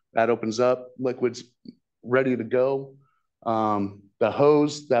 that opens up, liquid's ready to go. The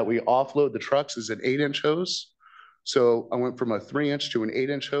hose that we offload the trucks is an 8-inch hose. So I went from a 3-inch to an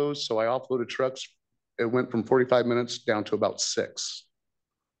 8-inch hose. So I offloaded trucks. It went from 45 minutes down to about 6.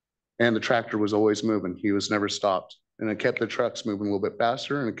 And the tractor was always moving. He was never stopped. And it kept the trucks moving a little bit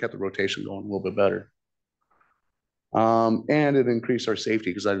faster, and it kept the rotation going a little bit better. And it increased our safety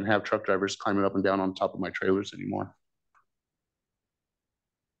because I didn't have truck drivers climbing up and down on top of my trailers anymore.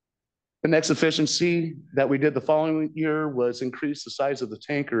 The next efficiency that we did the following year was increase the size of the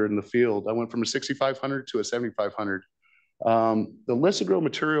tanker in the field. I went from a 6,500 to a 7,500. The Lisagrow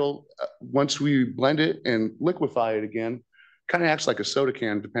material, once we blend it and liquefy it again, kind of acts like a soda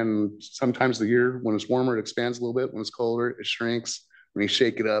can, depending sometimes the year. When it's warmer, it expands a little bit. When it's colder, it shrinks. When you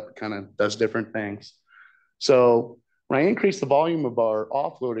shake it up, it kind of does different things. So when I increased the volume of our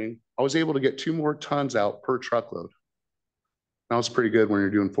offloading, I was able to get 2 more tons out per truckload. That was pretty good when you're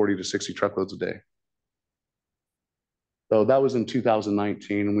doing 40 to 60 truckloads a day. So that was in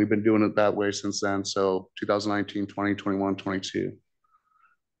 2019, and we've been doing it that way since then. So 2019, 20, 21, 22.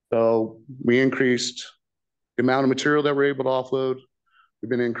 So we increased the amount of material that we're able to offload. We've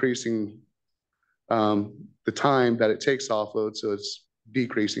been increasing the time that it takes to offload, so it's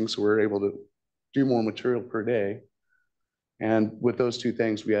decreasing. So we're able to do more material per day. And with those 2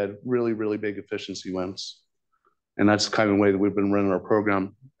 things, we had really, really big efficiency wins. And that's kind of the way that we've been running our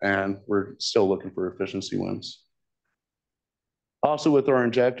program, and we're still looking for efficiency wins. Also with our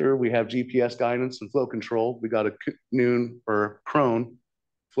injector, we have GPS guidance and flow control. We got a noon or crone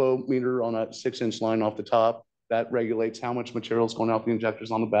flow meter on that 6-inch line off the top. That regulates how much material is going out the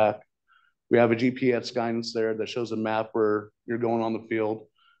injectors on the back. We have a GPS guidance there that shows a map where you're going on the field.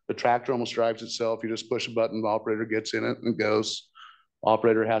 The tractor almost drives itself. You just push a button, the operator gets in it and goes.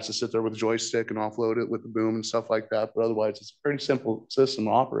 Operator has to sit there with a joystick and offload it with the boom and stuff like that. But otherwise, it's a pretty simple system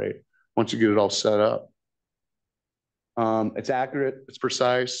to operate once you get it all set up. It's accurate, it's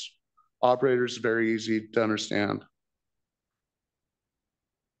precise. Operators, very easy to understand.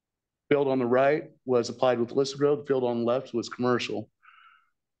 Field on the right was applied with Listagro. The field on the left was commercial.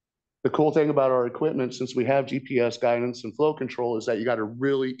 The cool thing about our equipment, since we have GPS guidance and flow control, is that you got a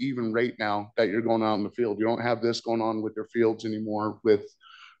really even rate now that you're going out in the field. You don't have this going on with your fields anymore with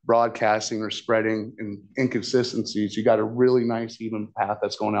broadcasting or spreading and inconsistencies. You got a really nice even path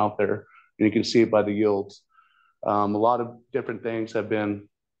that's going out there, and you can see it by the yields. A lot of different things have been,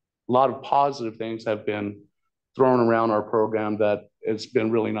 a lot of positive things have been thrown around our program that it's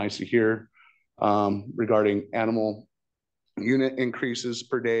been really nice to hear regarding animal unit increases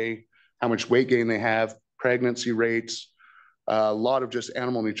per day, how much weight gain they have, pregnancy rates, a lot of just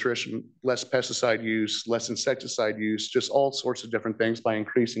animal nutrition, less pesticide use, less insecticide use, just all sorts of different things by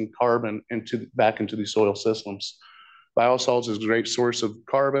increasing carbon back into these soil systems. Biosolids is a great source of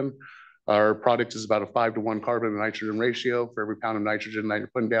carbon. Our product is about a 5-to-1 carbon to nitrogen ratio. For every pound of nitrogen that you're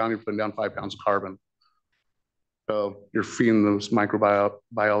putting down 5 pounds of carbon. So you're feeding those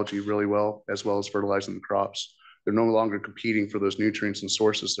microbiology really well as fertilizing the crops. They're no longer competing for those nutrients and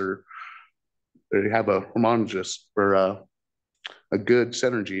sources. They have a homogeneous or a good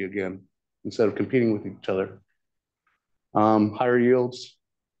synergy again, instead of competing with each other. Higher yields,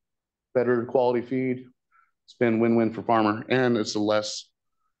 better quality feed. It's been win-win for farmer, and it's a less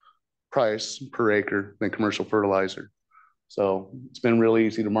price per acre than commercial fertilizer. So it's been really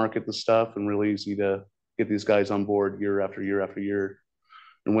easy to market the stuff and really easy to get these guys on board year after year after year.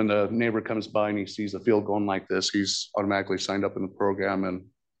 And when the neighbor comes by and he sees the field going like this, he's automatically signed up in the program, and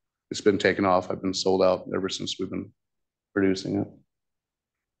it's been taken off. I've been sold out ever since we've been producing it.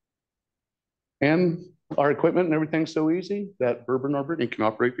 And our equipment and everything's so easy that Bourbon or Brittany can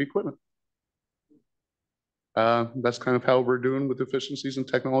operate the equipment. That's kind of how we're doing with efficiencies and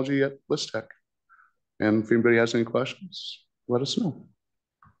technology at Listech. And if anybody has any questions, let us know.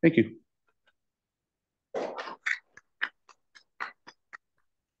 Thank you.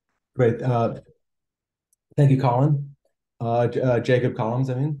 Great. Thank you, Colin. Jacob Collins,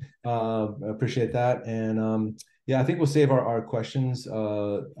 I mean. Appreciate that. And yeah, I think we'll save our questions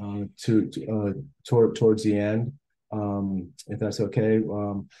towards the end, if that's okay.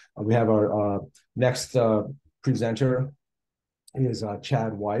 We have our next presenter is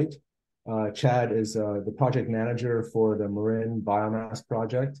Chad White. Chad is the project manager for the Marin Biomass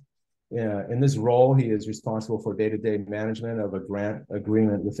Project. In this role, he is responsible for day-to-day management of a grant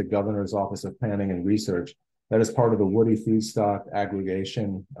agreement with the Governor's Office of Planning and Research that is part of the Woody Feedstock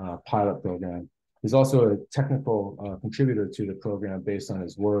Aggregation Pilot Program. He's also a technical contributor to the program based on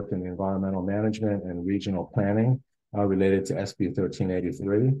his work in the environmental management and regional planning related to SB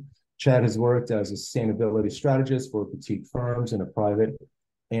 1383. Chad has worked as a sustainability strategist for boutique firms in the private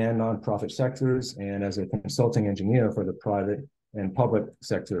and nonprofit sectors, and as a consulting engineer for the private and public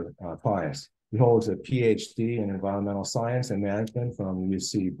sector clients. He holds a PhD in environmental science and management from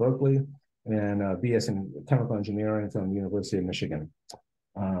UC Berkeley and a BS in chemical engineering from the University of Michigan.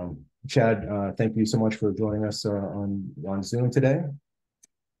 Chad, thank you so much for joining us on Zoom today.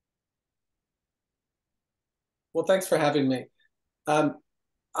 Well, thanks for having me.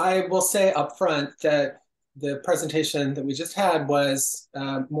 I will say up front that the presentation that we just had was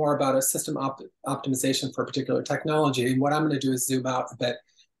more about a system optimization for a particular technology. And what I'm going to do is zoom out a bit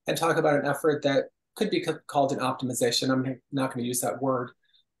and talk about an effort that could be called an optimization. I'm not going to use that word.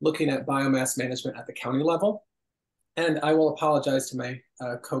 Looking at biomass management at the county level. And I will apologize to my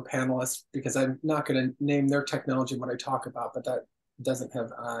co-panelists because I'm not going to name their technology when I talk about, but that doesn't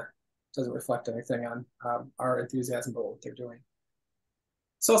have doesn't reflect anything on our enthusiasm about what they're doing.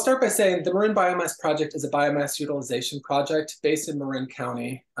 So I'll start by saying the Marin Biomass Project is a biomass utilization project based in Marin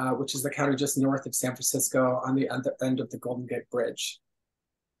County, which is the county just north of San Francisco on the end of the Golden Gate Bridge.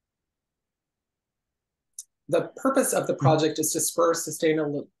 The purpose of the project is to spur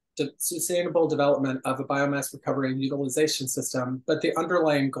sustainable development of a biomass recovery and utilization system, but the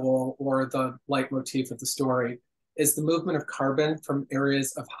underlying goal or the leitmotif of the story is the movement of carbon from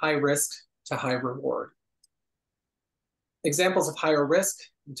areas of high risk to high reward. Examples of higher risk,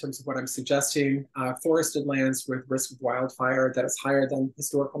 in terms of what I'm suggesting, forested lands with risk of wildfire that is higher than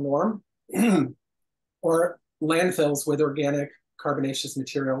historical norm, or landfills with organic carbonaceous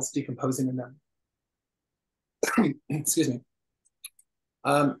materials decomposing in them. Excuse me.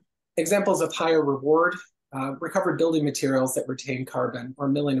 Examples of higher reward, recovered building materials that retain carbon, or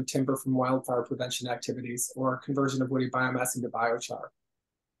milling of timber from wildfire prevention activities, or conversion of woody biomass into biochar.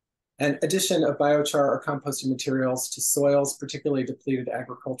 And addition of biochar or composting materials to soils, particularly depleted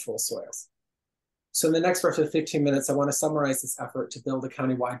agricultural soils. So in the next roughly 15 minutes, I want to summarize this effort to build a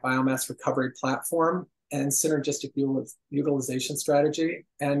countywide biomass recovery platform and synergistic utilization strategy,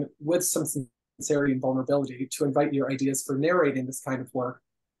 and with some sincerity and vulnerability to invite your ideas for narrating this kind of work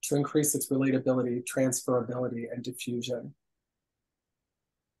to increase its relatability, transferability, and diffusion.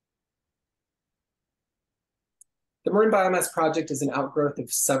 The Marin Biomass Project is an outgrowth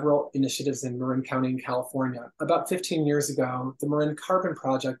of several initiatives in Marin County in California. About 15 years ago, the Marin Carbon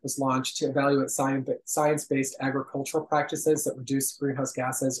Project was launched to evaluate science-based agricultural practices that reduce greenhouse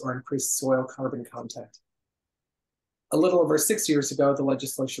gases or increase soil carbon content. A little over 6 years ago, the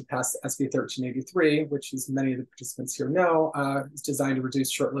legislature passed SB 1383, which, as many of the participants here know, is designed to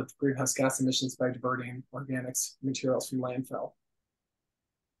reduce short-lived greenhouse gas emissions by diverting organics materials from landfill.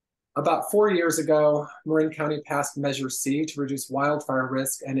 About 4 years ago, Marin County passed Measure C to reduce wildfire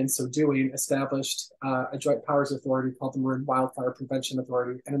risk, and in so doing, established a joint powers authority called the Marin Wildfire Prevention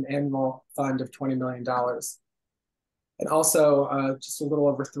Authority and an annual fund of $20 million. And also, just a little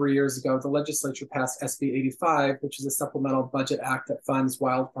over 3 years ago, the legislature passed SB 85, which is a supplemental budget act that funds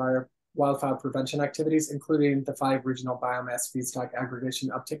wildfire prevention activities, including the 5 regional biomass feedstock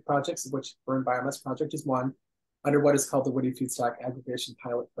aggregation uptake projects, of which Marin Biomass Project is one, under what is called the Woody Feedstock Aggregation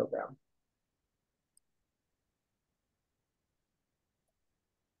Pilot Program.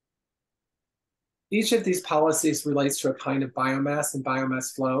 Each of these policies relates to a kind of biomass and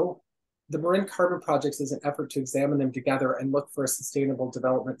biomass flow. The Marin Carbon Project is an effort to examine them together and look for a sustainable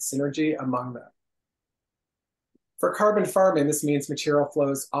development synergy among them. For carbon farming, this means material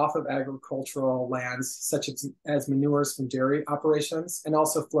flows off of agricultural lands, such as manures from dairy operations, and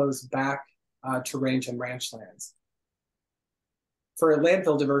also flows back to range and ranch lands. For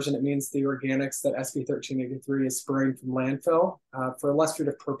landfill diversion, it means the organics that SB 1383 is spurring from landfill. For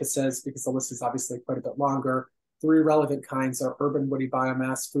illustrative purposes, because the list is obviously quite a bit longer, 3 relevant kinds are urban woody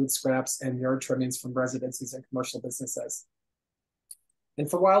biomass, food scraps, and yard trimmings from residences and commercial businesses. And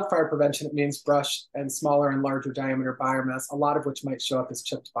for wildfire prevention, it means brush and smaller and larger diameter biomass, a lot of which might show up as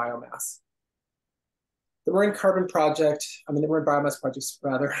chipped biomass. The Marin Carbon Project, the Marin Biomass Project,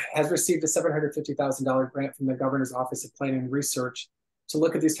 rather, has received a $750,000 grant from the Governor's Office of Planning and Research to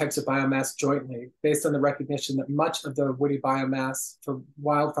look at these types of biomass jointly, based on the recognition that much of the woody biomass for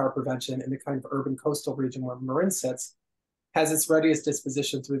wildfire prevention in the kind of urban coastal region where Marin sits has its readiest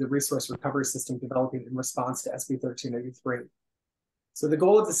disposition through the resource recovery system developing in response to SB 1383. So the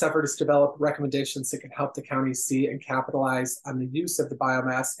goal of this effort is to develop recommendations that can help the county see and capitalize on the use of the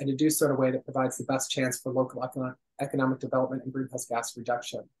biomass, and to do so in a way that provides the best chance for local economic development and greenhouse gas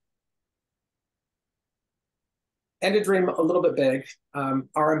reduction. And to dream a little bit big,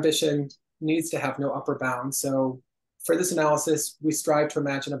 our ambition needs to have no upper bound. So for this analysis, we strive to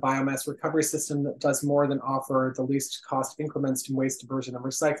imagine a biomass recovery system that does more than offer the least cost increments to waste diversion and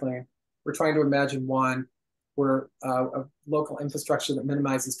recycling. We're trying to imagine one where a local infrastructure that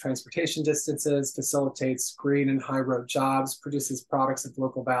minimizes transportation distances, facilitates green and high road jobs, produces products of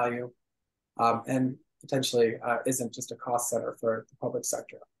local value, and potentially isn't just a cost center for the public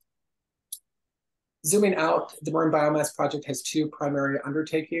sector. Zooming out, the Marin Biomass Project has 2 primary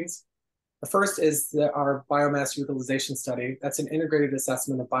undertakings. The first is our biomass utilization study. That's an integrated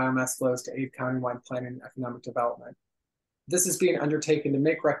assessment of biomass flows to aid countywide planning and economic development. This is being undertaken to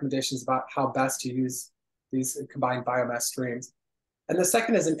make recommendations about how best to use these combined biomass streams. And the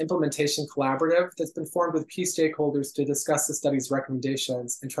second is an implementation collaborative that's been formed with key stakeholders to discuss the study's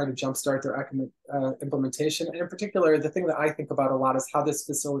recommendations and try to jumpstart their implementation. And in particular, the thing that I think about a lot is how this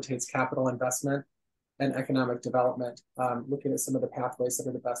facilitates capital investment and economic development, looking at some of the pathways that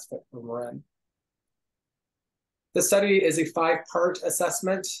are the best fit for Marin. The study is a 5-part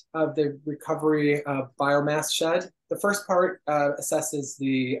assessment of the recovery of biomass shed. The first part assesses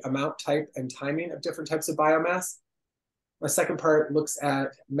the amount, type, and timing of different types of biomass. The second part looks at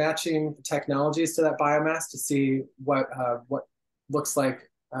matching technologies to that biomass to see what looks like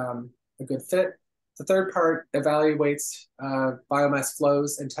a good fit. The third part evaluates biomass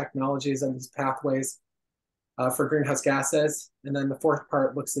flows and technologies and these pathways for greenhouse gases. And then the fourth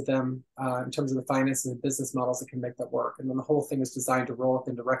part looks at them in terms of the finances and business models that can make that work. And then the whole thing is designed to roll up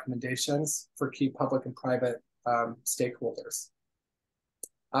into recommendations for key public and private stakeholders.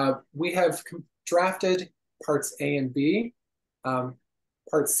 We have drafted parts A and B.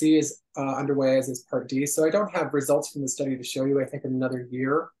 Part C is underway, as is part D. So I don't have results from the study to show you. I think in another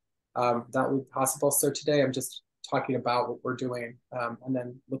year that would be possible. So today I'm just talking about what we're doing and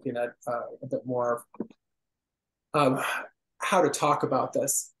then looking at a bit more of how to talk about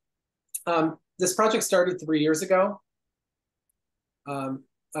this. This project started 3 years ago.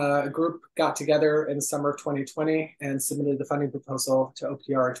 A group got together in the summer of 2020 and submitted the funding proposal to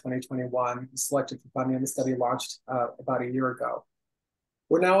OPR in 2021, selected for funding, and the study launched about a year ago.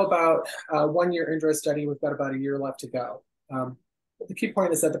 We're now about 1 year into our study. We've got about a year left to go. The key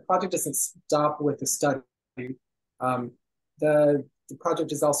point is that the project doesn't stop with the study. The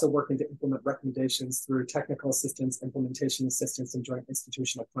project is also working to implement recommendations through technical assistance, implementation assistance, and joint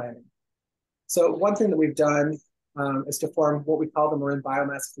institutional planning. So one thing that we've done is to form what we call the Marin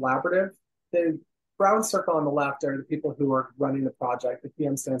Biomass Collaborative. The brown circle on the left are the people who are running the project. The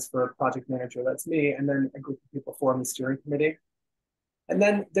PM stands for project manager, that's me, and then a group of people form the steering committee. And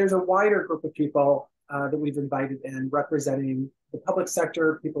then there's a wider group of people that we've invited in representing the public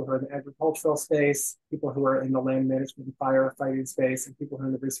sector, people who are in the agricultural space, people who are in the land management and firefighting space, and people who are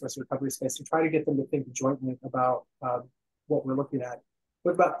in the resource recovery space, to try to get them to think jointly about what we're looking at. We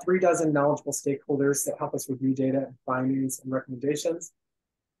have about 36 knowledgeable stakeholders that help us review data and findings and recommendations.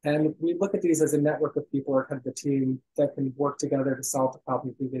 And we look at these as a network of people, or kind of the team that can work together to solve the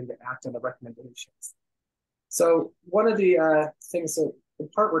problem, begin to act on the recommendations. So one of the things that the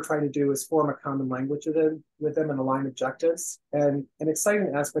part we're trying to do is form a common language with them and align objectives. And an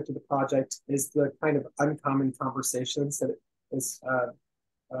exciting aspect of the project is the kind of uncommon conversations that it is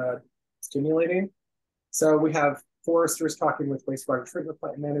stimulating. So we have foresters talking with wastewater treatment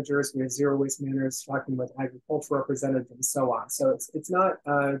plant managers. We have zero waste managers talking with agricultural representatives, and so on. So it's not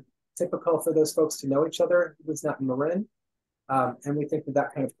typical for those folks to know each other. It's not in Marin. And we think that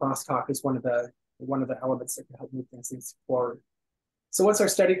that kind of crosstalk is one of the elements that can help move things forward. So once our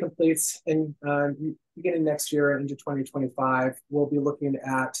study completes in beginning next year into 2025, we'll be looking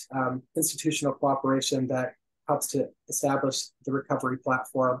at institutional cooperation that helps to establish the recovery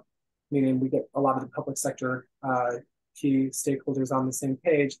platform, meaning we get a lot of the public sector key stakeholders on the same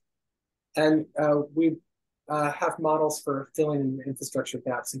page. And we have models for filling in the infrastructure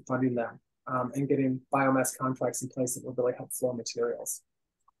gaps and funding them and getting biomass contracts in place that will really help flow materials.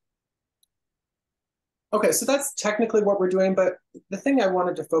 Okay, so that's technically what we're doing, but the thing I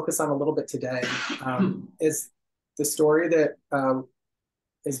wanted to focus on a little bit today is the story that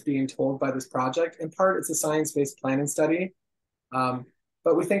is being told by this project. In part, it's a science-based planning study,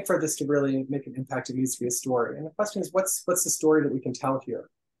 but we think for this to really make an impact, it needs to be a story. And the question is, what's the story that we can tell here?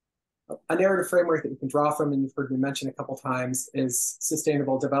 A narrative framework that we can draw from, and you've heard me mention a couple times, is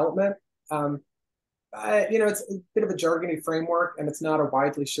sustainable development. It's a bit of a jargony framework, and it's not a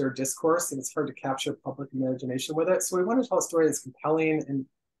widely shared discourse, and it's hard to capture public imagination with it. So we want to tell a story that's compelling and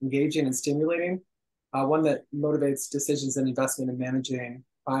engaging and stimulating, one that motivates decisions and investment in managing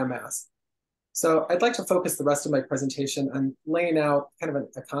biomass. So I'd like to focus the rest of my presentation on laying out kind of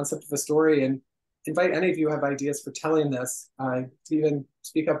a concept of a story, and invite any of you who have ideas for telling this to even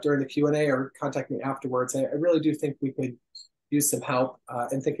speak up during the Q&A or contact me afterwards. I really do think we could use some help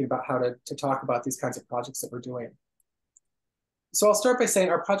in thinking about how to talk about these kinds of projects that we're doing. So I'll start by saying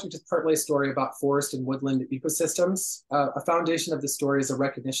our project is partly a story about forest and woodland ecosystems. A foundation of the story is a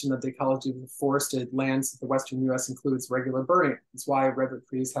recognition of the ecology of the forested lands of the Western US includes regular burning. It's why redwood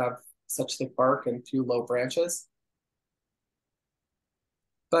trees have such thick bark and few low branches.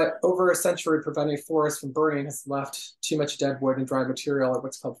 But over a century, preventing forests from burning has left too much dead wood and dry material, or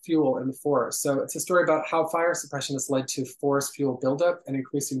what's called fuel, in the forest. So it's a story about how fire suppression has led to forest fuel buildup and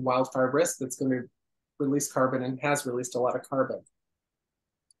increasing wildfire risk that's going to release carbon and has released a lot of carbon.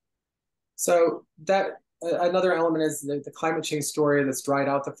 So that another element is the climate change story that's dried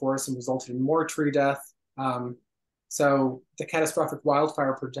out the forest and resulted in more tree death. So the catastrophic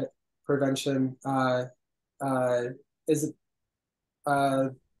wildfire prevention is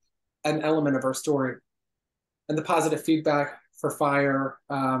an element of our story. and the positive feedback for fire,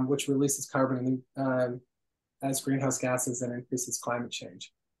 which releases carbon as greenhouse gases and increases climate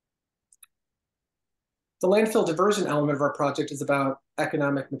change. The landfill diversion element of our project is about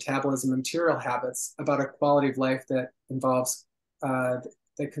economic metabolism and material habits, about a quality of life that involves,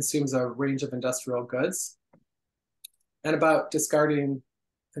 that consumes a range of industrial goods, and about discarding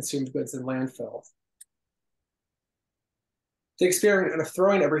consumed goods in landfill. The experiment of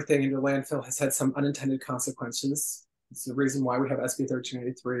throwing everything into landfill has had some unintended consequences. It's the reason why we have SB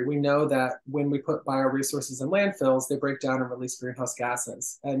 1383. We know that when we put bioresources in landfills, they break down and release greenhouse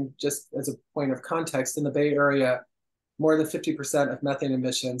gases. And just as a point of context, in the Bay Area, more than 50% of methane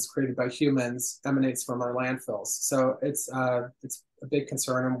emissions created by humans emanates from our landfills. So it's a big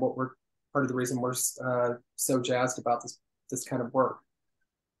concern, and part of the reason we're so jazzed about this kind of work.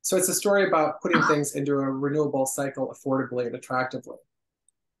 So it's a story about putting things into a renewable cycle affordably and attractively.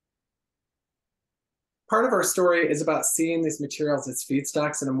 Part of our story is about seeing these materials as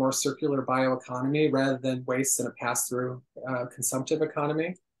feedstocks in a more circular bioeconomy rather than waste in a pass-through consumptive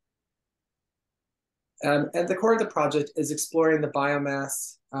economy. And the core of the project is exploring the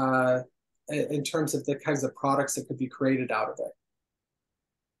biomass in terms of the kinds of products that could be created out of it.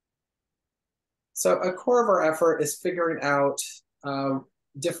 So a core of our effort is figuring out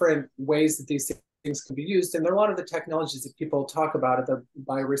different ways that these things can be used. And there are a lot of the technologies that people talk about at the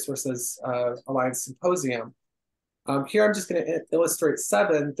Bioresources Alliance Symposium. Here I'm just going to illustrate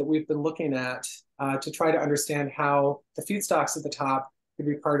 7 that we've been looking at to try to understand how the feedstocks at the top could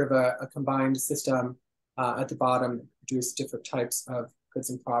be part of a combined system at the bottom that produce different types of goods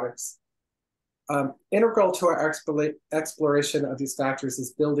and products. Integral to our exploration of these factors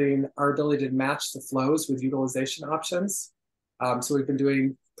is building our ability to match the flows with utilization options. So we've been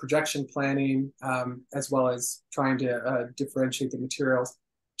doing projection planning as well as trying to differentiate the materials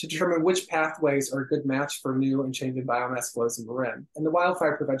to determine which pathways are a good match for new and changing biomass flows in Marin. And the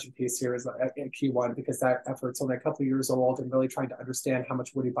wildfire prevention piece here is a key one because that effort's only a couple of years old and really trying to understand how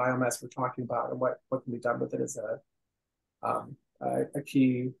much woody biomass we're talking about and what can be done with it is a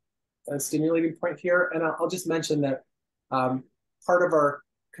key stimulating point here. And I'll just mention that part of our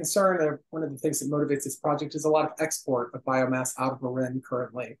concern, and one of the things that motivates this project, is a lot of export of biomass out of Marin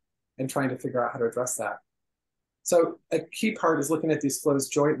currently and trying to figure out how to address that. So a key part is looking at these flows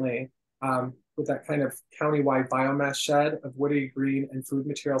jointly with that kind of countywide biomass shed of woody, green, and food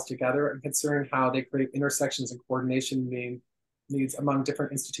materials together and considering how they create intersections and coordination needs among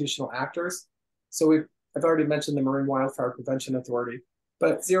different institutional actors. So I've already mentioned the Marin Wildfire Prevention Authority,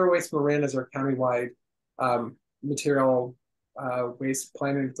 but Zero Waste Marin is our countywide material waste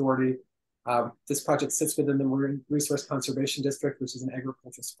planning authority. This project sits within the Marine Resource Conservation District, which is an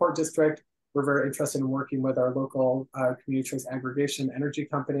agricultural support district. We're very interested in working with our local community choice aggregation energy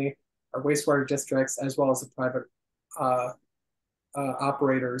company, our wastewater districts, as well as the private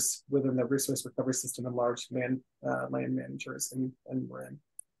operators within the resource recovery system and large land managers in Marin.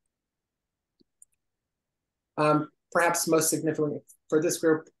 Perhaps most significantly for this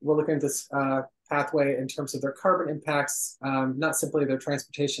group, we're looking at this pathway in terms of their carbon impacts, not simply their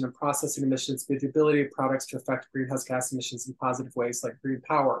transportation and processing emissions, but the ability of products to affect greenhouse gas emissions in positive ways like green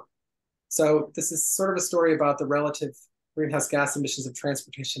power. So this is sort of a story about the relative greenhouse gas emissions of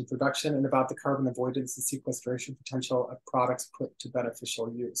transportation production and about the carbon avoidance and sequestration potential of products put to beneficial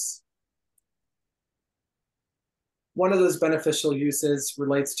use. One of those beneficial uses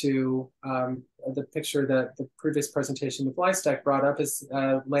relates to the picture that the previous presentation with Lystek brought up is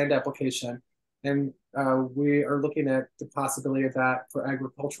land application. And we are looking at the possibility of that for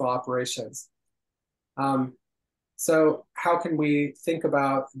agricultural operations. So how can we think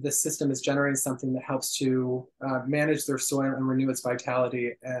about this system as generating something that helps to manage their soil and renew its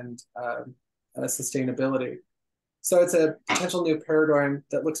vitality and sustainability? So it's a potential new paradigm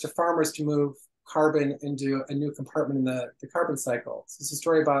that looks to farmers to move carbon into a new compartment in the carbon cycle. So it's a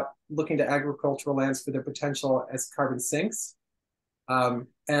story about looking to agricultural lands for their potential as carbon sinks,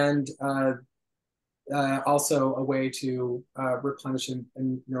 and also a way to replenish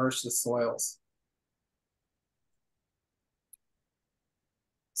and nourish the soils.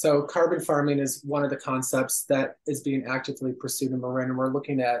 So carbon farming is one of the concepts that is being actively pursued in Marin, and we're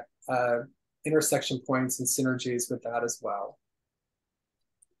looking at intersection points and synergies with that as well.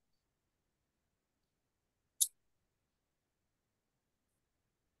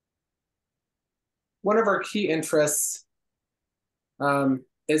 One of our key interests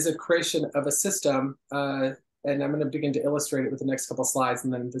is a creation of a system, and I'm going to begin to illustrate it with the next couple of slides,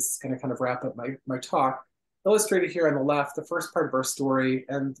 and then this is going to kind of wrap up my talk. Illustrated here on the left, the first part of our story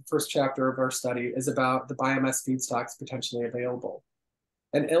and the first chapter of our study is about the biomass feedstocks potentially available.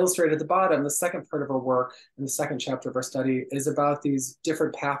 And illustrated at the bottom, the second part of our work in the second chapter of our study is about these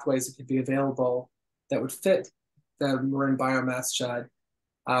different pathways that could be available that would fit the marine biomass shed,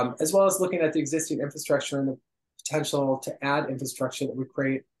 as well as looking at the existing infrastructure and the potential to add infrastructure that would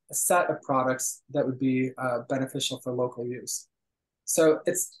create a set of products that would be beneficial for local use. So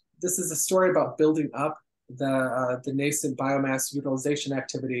this is a story about building up the nascent biomass utilization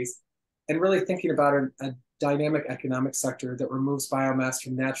activities and really thinking about a dynamic economic sector that removes biomass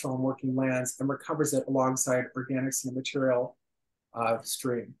from natural and working lands and recovers it alongside organics in the material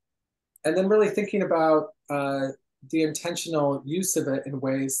stream. And then really thinking about the intentional use of it in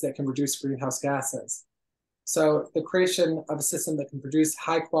ways that can reduce greenhouse gases. So the creation of a system that can produce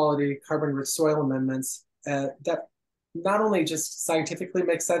high quality carbon-rich soil amendments that not only just scientifically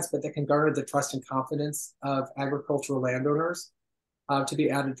makes sense, but that can garner the trust and confidence of agricultural landowners to be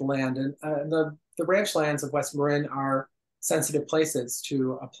added to land. And the ranch lands of West Marin are sensitive places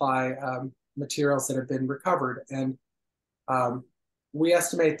to apply materials that have been recovered. And we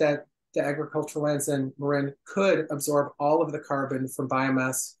estimate that the agricultural lands in Marin could absorb all of the carbon from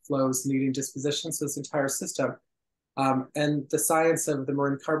biomass flows needing disposition, so this entire system. And the science of the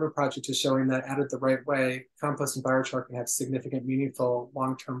Marin Carbon Project is showing that added the right way, compost and biochar can have significant, meaningful,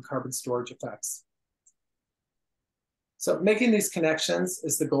 long-term carbon storage effects. So making these connections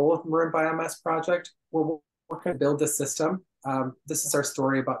is the goal of the Marin Biomass Project. We're working to build this system. This is our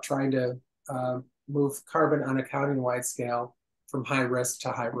story about trying to move carbon on a county-wide scale from high risk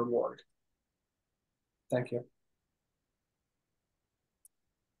to high reward. Thank you.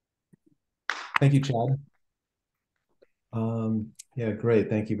 Thank you, Chad. Yeah, great.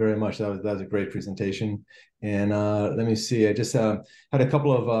 Thank you very much. That was a great presentation. And let me see. I just had a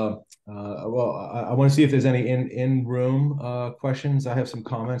couple of I want to see if there's any in-room questions. I have some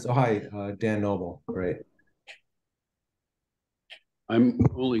comments. Oh, hi, Dan Noble. Great. I'm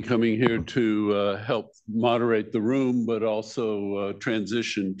only coming here to help moderate the room, but also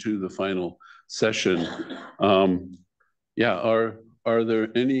transition to the final session. Yeah, are there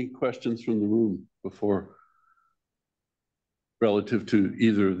any questions from the room before relative to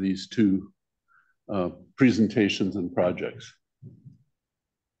either of these two presentations and projects?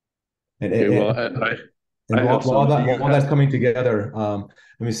 While that's coming together, let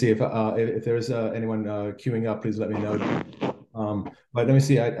me see if there's anyone queuing up. Please let me know. But let me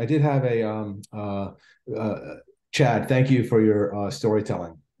see. I did have a Chad. Thank you for your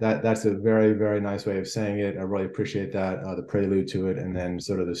storytelling. That's a very, very nice way of saying it. I really appreciate that, the prelude to it, and then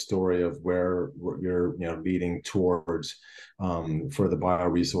sort of the story of where you're leading towards for the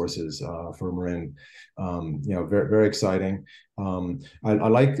bioresources for Marin. Very, very exciting. I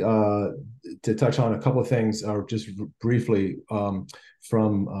like to touch on a couple of things, or just briefly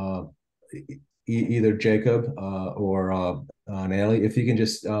from either Jacob or Natalie, if you can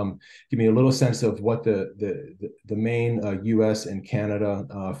just give me a little sense of what the main U.S. and Canada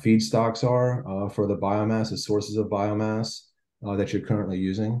feedstocks are for the biomass, the sources of biomass that you're currently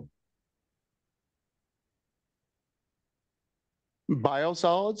using.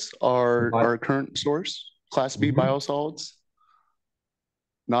 Biosolids are our current source, Class B biosolids.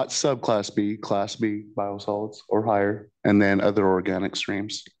 Not subclass B, Class B biosolids or higher, and then other organic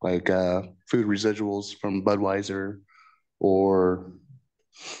streams like food residuals from Budweiser or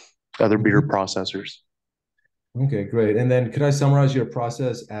other beer processors. Okay, great. And then could I summarize your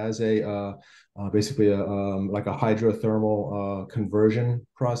process as a basically like a hydrothermal conversion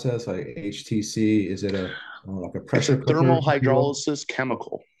process, like HTC? Is it like a pressure cooker? Thermal hydrolysis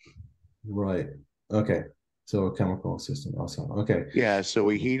chemical. Right. Okay. So a chemical system also. Okay. Yeah, so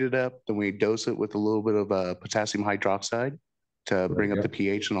we heat it up, then we dose it with a little bit of potassium hydroxide to bring up the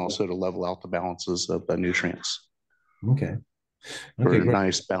pH and also to level out the balances of the nutrients. Okay. For a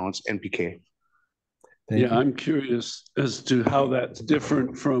nice balanced NPK. Thank you. I'm curious as to how that's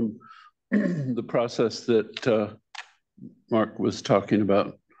different from the process that Mark was talking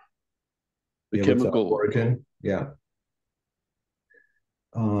about. The chemical origin. Yeah.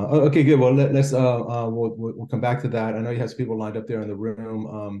 Okay, good. Well, let's we'll come back to that. I know you have some people lined up there in the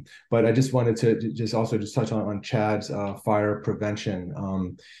room, but I just wanted to just touch on Chad's fire prevention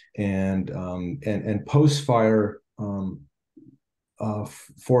and post-fire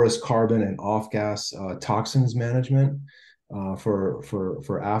forest carbon and off-gas toxins management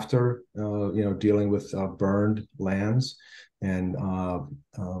for after dealing with burned lands and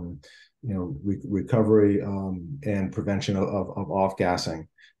recovery and prevention of off-gassing.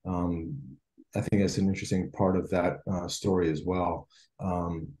 I think that's an interesting part of that story as well.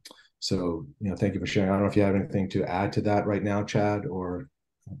 So, thank you for sharing. I don't know if you have anything to add to that right now, Chad, or.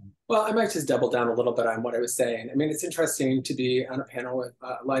 Well, I might just double down a little bit on what I was saying. I mean, it's interesting to be on a panel with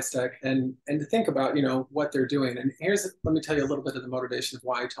Lystech and to think about, you know, what they're doing. And let me tell you a little bit of the motivation of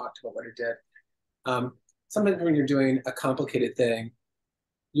why I talked about what I did. Sometimes when you're doing a complicated thing,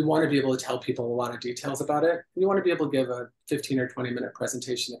 you want to be able to tell people a lot of details about it. You want to be able to give a 15 or 20-minute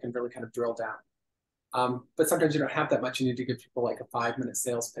presentation that can really kind of drill down. But sometimes you don't have that much. You need to give people like a 5-minute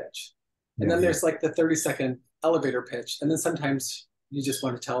sales pitch. And then there's like the 30-second elevator pitch. And then sometimes you just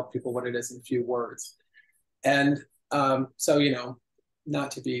want to tell people what it is in a few words. And so, you know,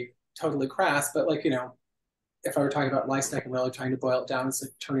 not to be totally crass, but like, you know, if I were talking about Lystech and really trying to boil it down, it's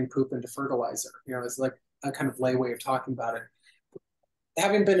like turning poop into fertilizer. You know, it's like a kind of lay way of talking about it.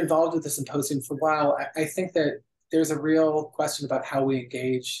 Having been involved with the symposium for a while, I think that there's a real question about how we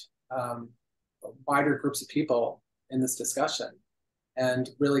engage wider groups of people in this discussion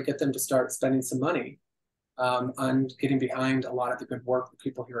and really get them to start spending some money on getting behind a lot of the good work that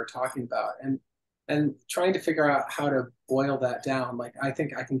people here are talking about, and trying to figure out how to boil that down. Like, I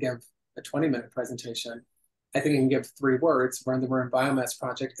think I can give a 20-minute presentation. I think I can give 3 words, run the Marine Biomass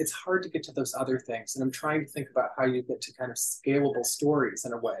Project. It's hard to get to those other things. And I'm trying to think about how you get to kind of scalable stories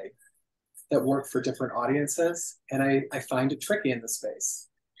in a way that work for different audiences. And I find it tricky in this space.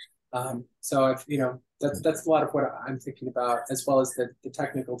 So I've, you know, that's a lot of what I'm thinking about, as well as the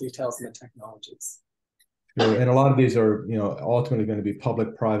technical details and the technologies. And a lot of these are, you know, ultimately going to be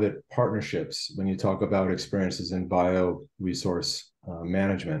public-private partnerships when you talk about experiences in bioresource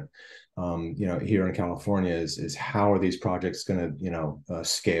management. You know, here in California is how are these projects going to, you know,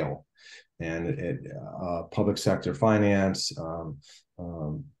 scale? And public sector finance,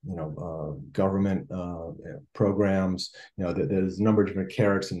 you know, government programs, you know, there's a number of different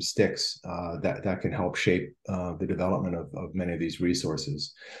carrots and sticks that can help shape the development of many of these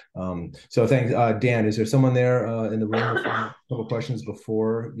resources. So thanks, Dan. Is there someone there in the room with a couple questions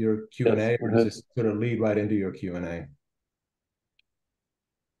before your Q&A, or does this sort of lead right into your Q&A?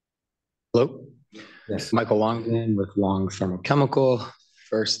 Hello. Yes. Michael Longden with Long Thermochemical.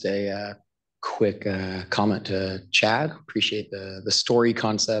 First, a quick comment to Chad. Appreciate the story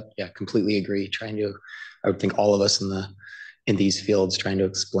concept. Yeah, completely agree. I would think all of us in these fields trying to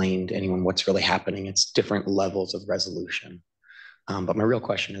explain to anyone what's really happening. It's different levels of resolution. But my real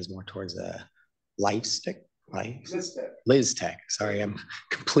question is more towards Lystech. Lystech. Sorry, I'm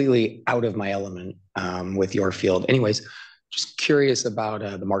completely out of my element with your field. Anyways, just curious about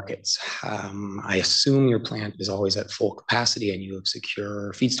the markets. I assume your plant is always at full capacity and you have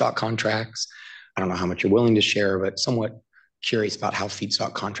secure feedstock contracts. I don't know how much you're willing to share, but somewhat curious about how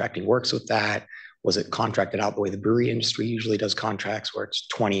feedstock contracting works with that. Was it contracted out the way the brewery industry usually does contracts, where it's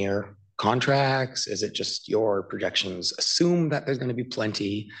 20-year contracts? Is it just your projections assume that there's going to be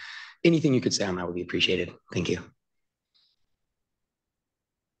plenty? Anything you could say on that would be appreciated. Thank you.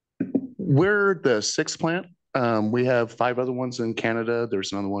 We're the 6th plant. We have 5 other ones in Canada.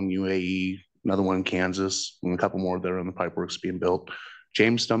 There's another one in UAE, another one in Kansas, and a couple more that are in the pipeworks being built.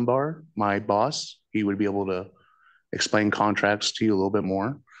 James Dunbar, my boss, he would be able to explain contracts to you a little bit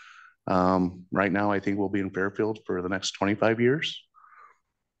more. Right now, I think we'll be in Fairfield for the next 25 years.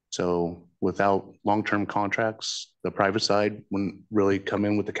 So without long-term contracts, the private side wouldn't really come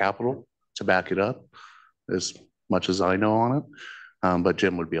in with the capital to back it up, as much as I know on it. But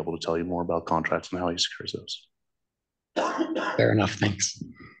Jim would be able to tell you more about contracts and how he secures those. Fair enough, thanks.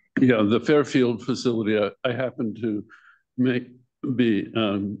 Yeah, the Fairfield facility, I happened to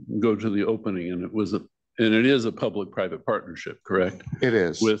go to the opening, and it is a public-private partnership, correct? It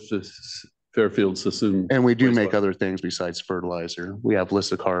is. With this Fairfield Sassoon. And we do make other things besides fertilizer. We have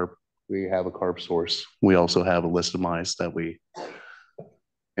Listacarb. We have a carb source. We also have a Listamized that we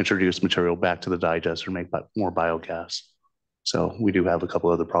introduce material back to the digester, make more biogas. So we do have a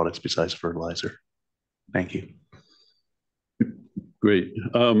couple other products besides fertilizer. Thank you. Great.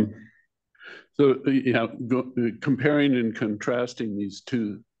 So yeah, comparing and contrasting these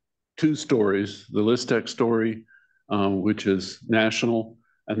two stories, the Lystech story, which is national,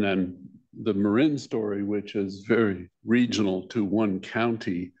 and then the Marin story, which is very regional to one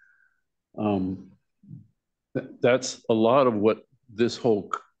county. That's a lot of what this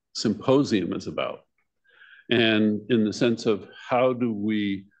whole symposium is about. And in the sense of how do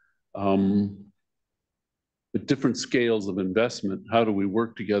we, at different scales of investment, how do we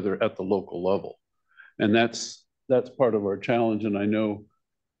work together at the local level? And that's part of our challenge. And I know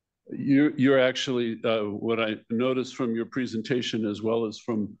you're actually, what I noticed from your presentation, as well as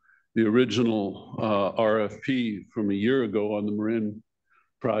from the original RFP from a year ago on the Marin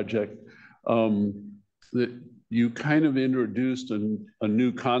project, that you kind of introduced a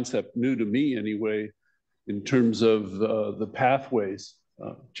new concept, new to me anyway, in terms of the pathways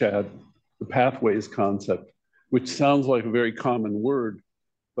Chad, the pathways concept, which sounds like a very common word,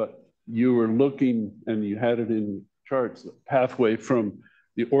 but you were looking and you had it in charts, pathway from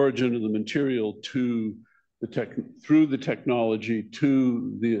the origin of the material to through the technology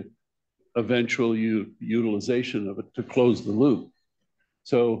to the eventual utilization of it to close the loop.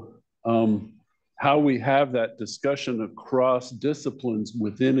 So how we have that discussion across disciplines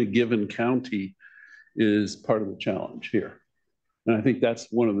within a given county is part of the challenge here. And I think that's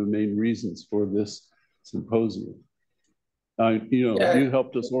one of the main reasons for this symposium. You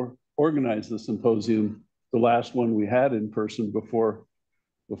helped us organize the symposium, the last one we had in person before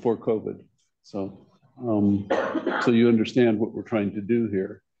COVID. So, so you understand what we're trying to do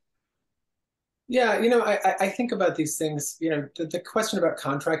here. Yeah, I think about these things, the question about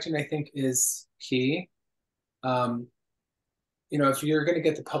contracting, I think, is key. If you're going to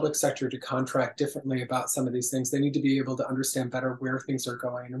get the public sector to contract differently about some of these things, they need to be able to understand better where things are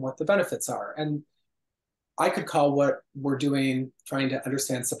going and what the benefits are. And I could call what we're doing trying to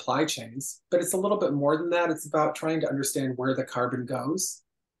understand supply chains, but it's a little bit more than that. It's about trying to understand where the carbon goes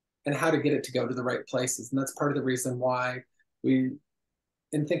and how to get it to go to the right places. And that's part of the reason why we,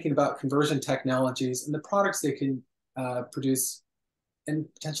 in thinking about conversion technologies and the products they can produce and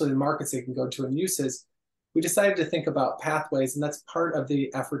potentially the markets they can go to and uses, we decided to think about pathways. And that's part of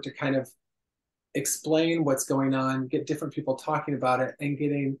the effort to kind of explain what's going on, get different people talking about it, and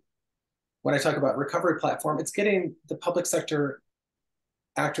getting, when I talk about recovery platform, it's getting the public sector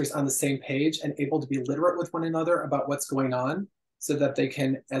actors on the same page and able to be literate with one another about what's going on so that they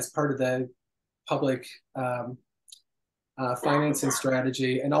can, as part of the public financing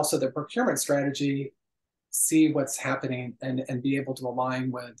strategy and also the procurement strategy, see what's happening and be able to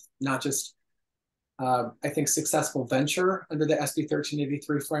align with not just, I think, successful venture under the SB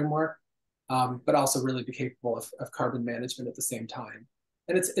 1383 framework, but also really be capable of carbon management at the same time.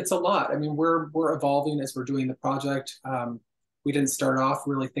 And it's a lot. I mean, we're evolving as we're doing the project. We didn't start off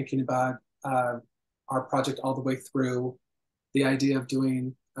really thinking about our project all the way through the idea of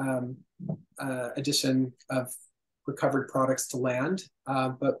doing addition of recovered products to land.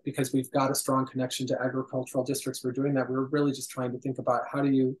 But because we've got a strong connection to agricultural districts, we're doing that. We're really just trying to think about how do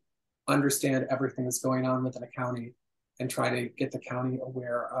you understand everything that's going on within a county and try to get the county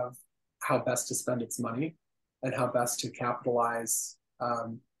aware of how best to spend its money and how best to capitalize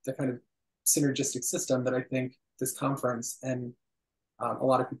the kind of synergistic system that I think this conference and a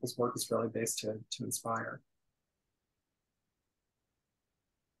lot of people's work is really based to inspire.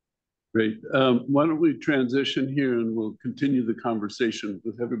 Great. Why don't we transition here and we'll continue the conversation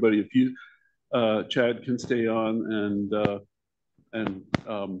with everybody. If you, Chad, can stay on and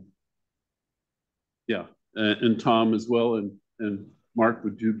Tom as well, and Mark,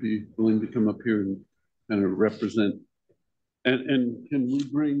 would you be willing to come up here and kind of represent? And can we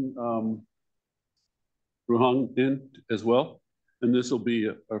bring Ruhang in as well? And this will be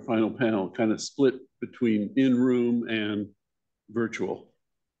our final panel, kind of split between in-room and virtual.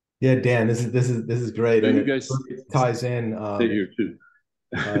 Yeah, Dan, this is great, and you guys it ties in. Stay here too,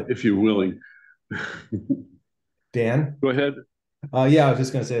 if you're willing. Dan, go ahead. Yeah, I was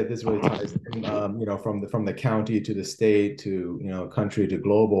just going to say that this really ties in, from the county to the state to country to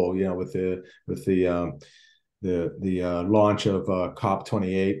global. With the launch of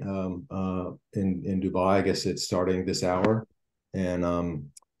COP28 in Dubai. I guess it's starting this hour, and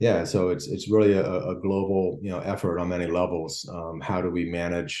yeah, so it's really a global effort on many levels. How do we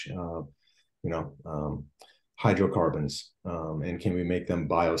manage hydrocarbons, and can we make them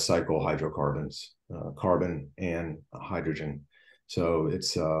biocycle hydrocarbons, carbon and hydrogen? So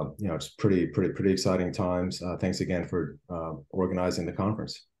it's it's pretty exciting times. Thanks again for organizing the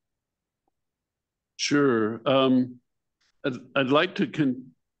conference. Sure. I'd like to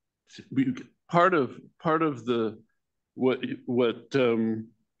be part of the what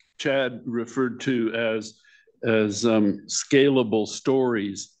Chad referred to as scalable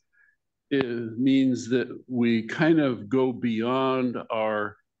stories. It means that we kind of go beyond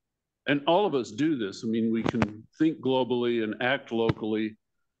our, and all of us do this. I mean, we can think globally and act locally,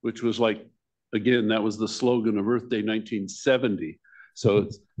 which was like, again, that was the slogan of Earth Day 1970. So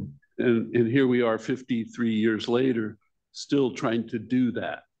it's, and here we are 53 years later, still trying to do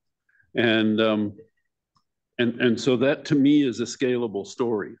that. And so that to me is a scalable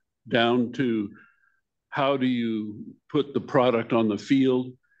story, down to how do you put the product on the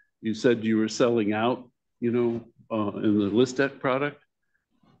field. You said you were selling out, in the Listec product.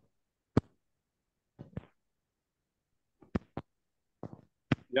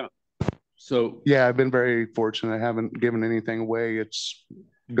 Yeah. So yeah, I've been very fortunate. I haven't given anything away. It's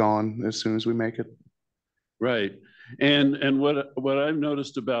gone as soon as we make it. Right. And what I've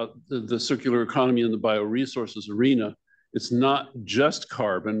noticed about the circular economy in the bioresources arena, it's not just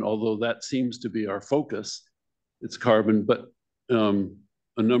carbon, although that seems to be our focus. It's carbon, but a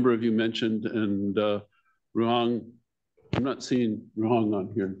number of you mentioned, and Ruhang, I'm not seeing Ruhang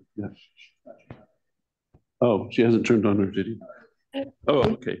on here. Yeah. Oh, she hasn't turned on her video. Oh,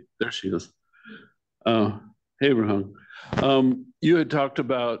 okay, there she is. Hey, Ruhang. You had talked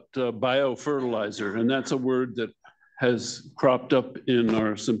about biofertilizer, and that's a word that has cropped up in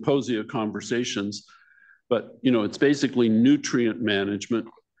our symposia conversations. But it's basically nutrient management.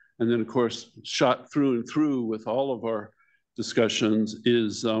 And then, of course, shot through and through with all of our discussions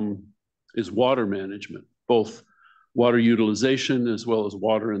is water management, both water utilization as well as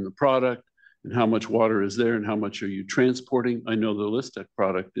water in the product, and how much water is there and how much are you transporting. I know the Listec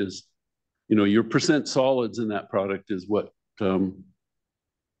product is, your percent solids in that product is what, 5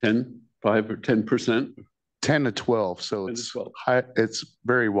 or 10%? 10 to 12. So 10 to it's 12. high, it's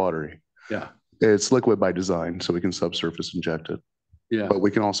very watery. Yeah. It's liquid by design, so we can subsurface inject it. Yeah. But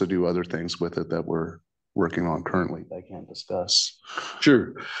we can also do other things with it that we're working on currently that I can't discuss.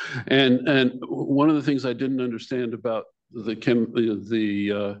 Sure. And one of the things I didn't understand about the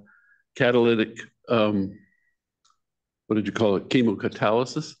catalytic, what did you call it?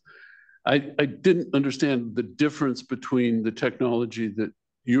 Chemocatalysis. I didn't understand the difference between the technology that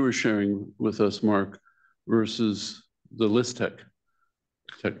you were sharing with us, Mark, versus the Listec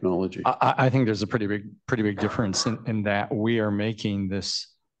technology. I think there's a pretty big difference in that we are making this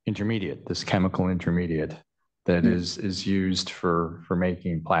intermediate, this chemical intermediate that is used for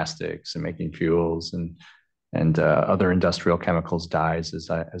making plastics and making fuels and other industrial chemicals, dyes,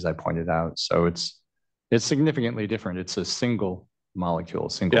 as I pointed out. So it's significantly different. It's a single molecule,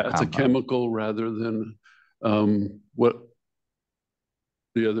 single compound. It's a chemical rather than what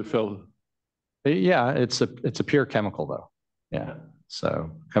the other fellow. Yeah, it's a pure chemical though. Yeah.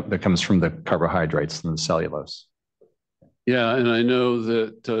 So that comes from the carbohydrates and the cellulose. Yeah, and I know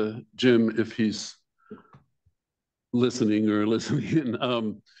that Jim, if he's listening,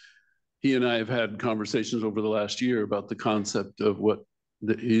 he and I have had conversations over the last year about the concept of what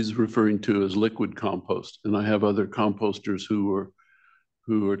he's referring to as liquid compost. And I have other composters who are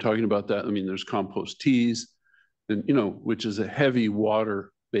talking about that. I mean, there's compost teas, and which is a heavy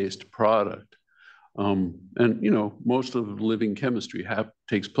water-based product. And most of living chemistry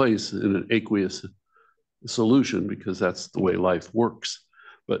takes place in an aqueous solution because that's the way life works.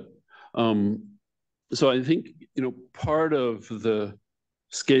 But so I think part of the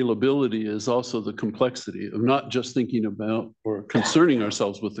scalability is also the complexity of not just thinking about or concerning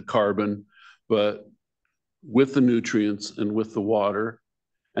ourselves with the carbon, but with the nutrients and with the water,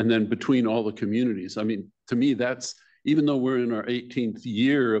 and then between all the communities. I mean, to me, that's, even though we're in our 18th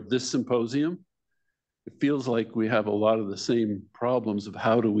year of this symposium, it feels like we have a lot of the same problems of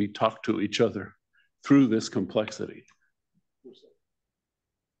how do we talk to each other through this complexity.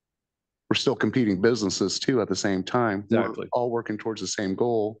 We're still competing businesses too at the same time. Exactly. We're all working towards the same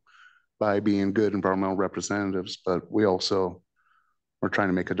goal by being good environmental representatives, but we're trying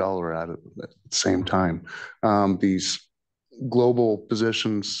to make a dollar at it at the same time. These global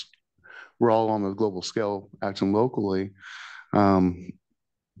positions, we're all on the global scale acting locally.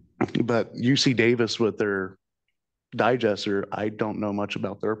 But UC Davis with their digester, I don't know much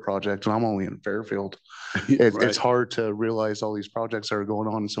about their project, and I'm only in Fairfield. It's hard to realize all these projects that are going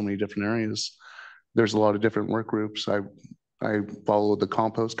on in so many different areas. There's a lot of different work groups. I follow the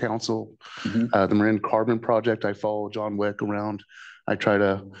Compost Council, the Marine Carbon Project. I follow John Wick around. I try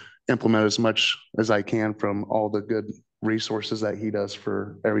to implement as much as I can from all the good resources that he does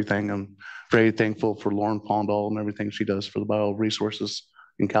for everything. I'm very thankful for Lauren Pondall and everything she does for the bioresources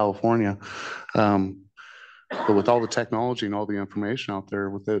in California. But with all the technology and all the information out there,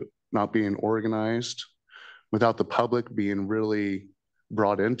 with it not being organized, without the public being really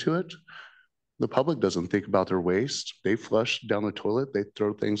brought into it, the public doesn't think about their waste. They flush down the toilet, they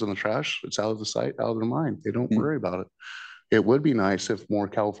throw things in the trash. It's out of the sight, out of their mind. They don't worry about it. It would be nice if more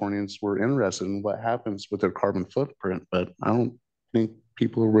Californians were interested in what happens with their carbon footprint, but I don't think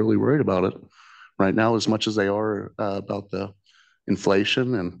people are really worried about it right now as much as they are about the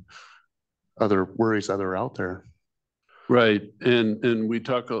inflation and other worries that are out there. Right. And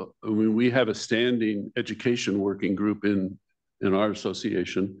we have a standing education working group in our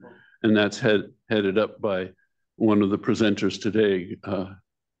association, and that's headed up by one of the presenters today,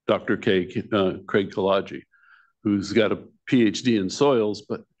 Dr. Craig Kalaji, who's got a PhD in soils,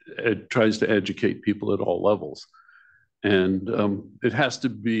 but tries to educate people at all levels. And it has to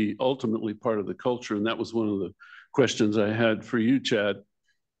be ultimately part of the culture. And that was one of the questions I had for you, Chad,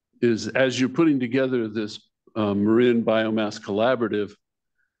 is as you're putting together this Marin Biomass Collaborative.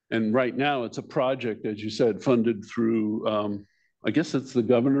 And right now it's a project, as you said, funded through, I guess it's the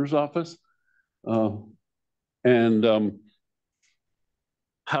governor's office. How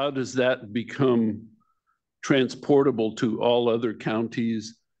does that become transportable to all other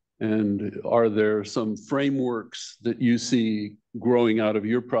counties? And are there some frameworks that you see growing out of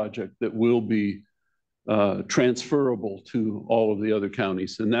your project that will be transferable to all of the other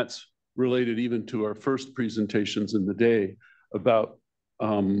counties? And that's related even to our first presentations in the day about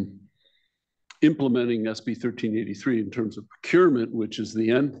implementing SB 1383 in terms of procurement, which is the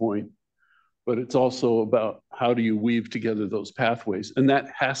endpoint, but it's also about how do you weave together those pathways? And that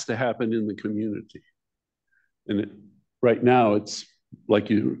has to happen in the community. And right now, it's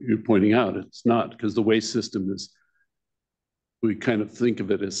like you're pointing out, it's not, because the waste system is, we kind of think of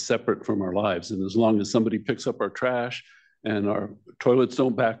it as separate from our lives. And as long as somebody picks up our trash and our toilets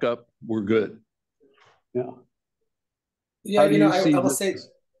don't back up, we're good. Yeah. Yeah, I will say,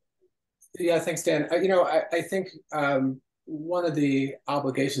 yeah, thanks, Dan. I think one of the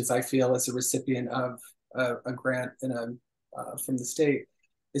obligations I feel as a recipient of a grant from the state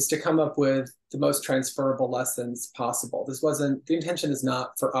is to come up with the most transferable lessons possible. The intention is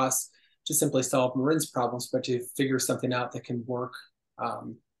not for us to simply solve Marin's problems, but to figure something out that can work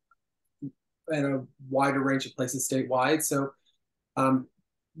in a wider range of places statewide. So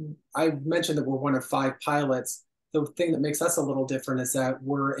I mentioned that we're one of 5 pilots. The thing that makes us a little different is that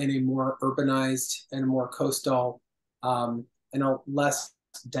we're in a more urbanized and more coastal and a less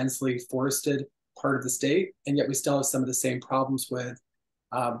densely forested part of the state. And yet we still have some of the same problems with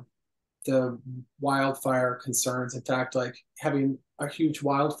the wildfire concerns. In fact, like having a huge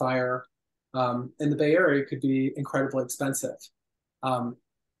wildfire in the Bay Area could be incredibly expensive. There's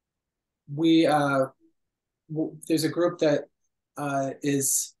a group that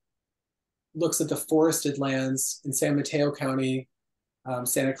looks at the forested lands in San Mateo County,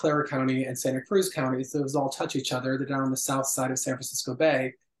 Santa Clara County, and Santa Cruz County. So those all touch each other. They're down on the south side of San Francisco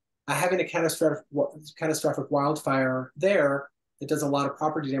Bay. Having a catastrophic wildfire there that does a lot of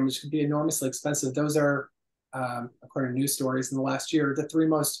property damage could be enormously expensive. Those are, according to news stories in the last year, the 3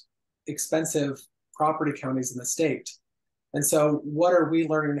 most expensive property counties in the state. And so what are we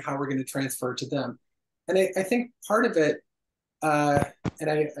learning and how we're going to transfer to them? And I think part of it, and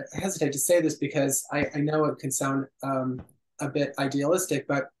I hesitate to say this because I know it can sound a bit idealistic,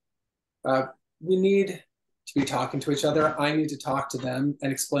 but we need to be talking to each other. I need to talk to them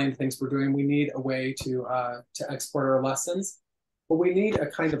and explain things we're doing. We need a way to export our lessons, but we need a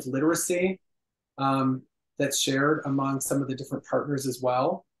kind of literacy that's shared among some of the different partners as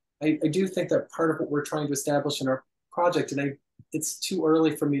well. I do think that part of what we're trying to establish in our project, and it's too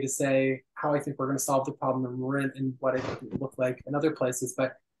early for me to say how I think we're going to solve the problem in Marin and what I think it would look like in other places,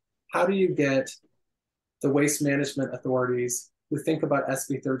 but how do you get the waste management authorities who think about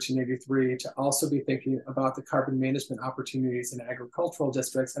SB 1383 to also be thinking about the carbon management opportunities in agricultural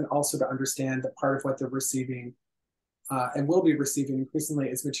districts, and also to understand that part of what they're receiving and will be receiving increasingly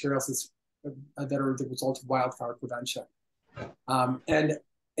is materials that are the result of wildfire prevention. And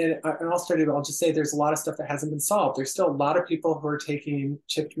I'll just say there's a lot of stuff that hasn't been solved. There's still a lot of people who are taking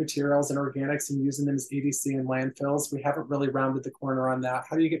chipped materials and organics and using them as ADC in landfills. We haven't really rounded the corner on that.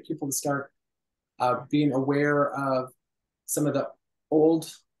 How do you get people to start being aware of some of the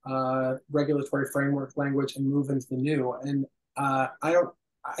old regulatory framework language and move into the new? And I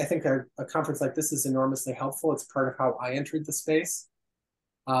think a conference like this is enormously helpful. It's part of how I entered the space.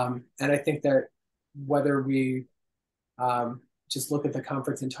 And I think that whether we just look at the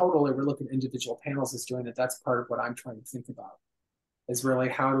conference in total or we look at individual panels as doing it, that's part of what I'm trying to think about, is really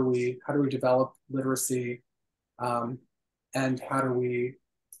how do we develop literacy, and how do we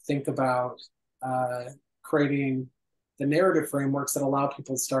think about creating the narrative frameworks that allow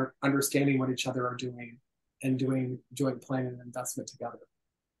people to start understanding what each other are doing and doing joint planning and investment together.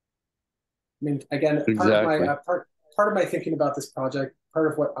 I mean, again, exactly. Part of my thinking about this project, part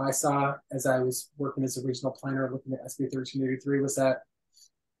of what I saw as I was working as a regional planner looking at SB 1383 was that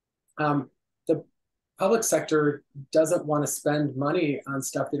the public sector doesn't want to spend money on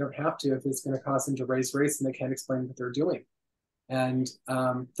stuff they don't have to if it's going to cause them to raise rates and they can't explain what they're doing. And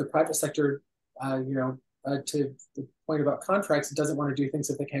the private sector, to the point about contracts, it doesn't want to do things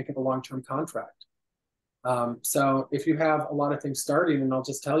if they can't get a long-term contract. So if you have a lot of things starting, and I'll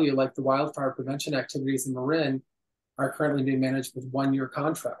just tell you, like the wildfire prevention activities in Marin are currently being managed with 1-year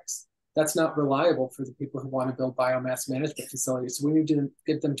contracts. That's not reliable for the people who want to build biomass management facilities. So we need to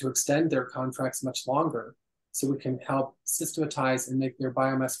get them to extend their contracts much longer so we can help systematize and make their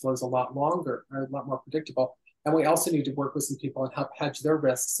biomass flows a lot longer, or a lot more predictable. And we also need to work with some people and help hedge their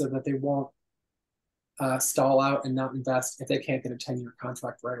risks so that they won't stall out and not invest if they can't get a 10-year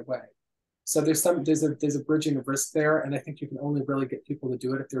contract right away. So there's a bridging of risk there, and I think you can only really get people to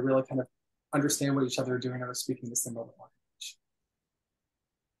do it if they really kind of understand what each other are doing and are speaking the same language.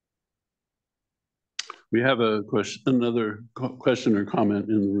 We have a question, another question or comment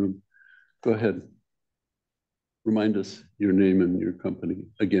in the room. Go ahead. Remind us your name and your company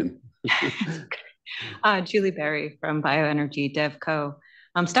again. Julie Berry from Bioenergy DevCo.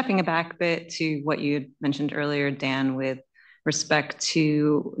 Stepping back a bit to what you mentioned earlier, Dan, with respect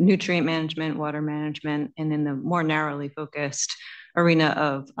to nutrient management, water management, and in the more narrowly focused arena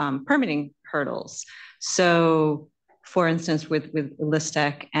of permitting hurdles. So, for instance, with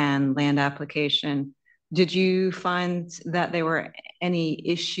LISTEC and land application, did you find that there were any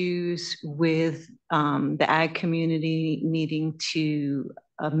issues with the ag community needing to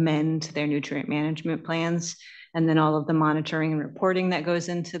amend their nutrient management plans, and then all of the monitoring and reporting that goes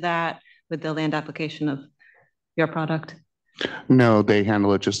into that with the land application of your product? No, they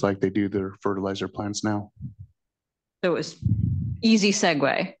handle it just like they do their fertilizer plants now. So it was easy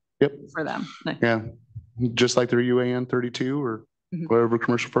segue. Yep. For them. Yeah, just like their UAN 32 or whatever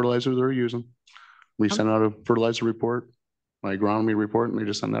commercial fertilizer they're using. We send out a fertilizer report, my agronomy report, and they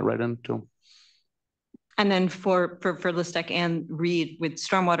just send that right in to them. And then for LISTEC and Reed with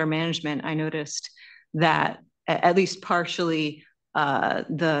stormwater management, I noticed that at least partially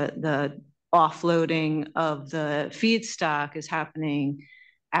the offloading of the feedstock is happening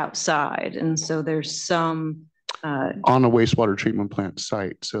outside. And so there's some on a wastewater treatment plant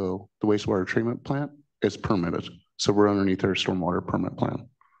site. So the wastewater treatment plant is permitted. So we're underneath their stormwater permit plan,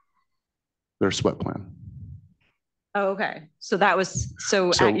 their SWET plan. Oh, okay. So that was,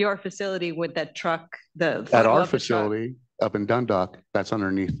 so at your facility with that truck, at our facility up in Dundalk, that's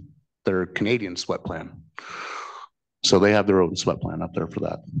underneath their Canadian SWET plan. So they have their own SWET plan up there for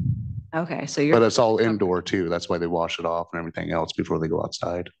that. Okay. So you're, but it's all indoor too. That's why they wash it off and everything else before they go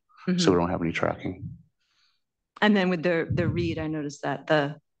outside. So we don't have any tracking. And then with the Reed, I noticed that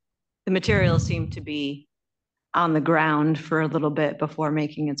the materials seem to be on the ground for a little bit before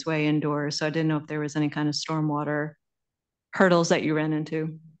making its way indoors. So I didn't know if there was any kind of stormwater hurdles that you ran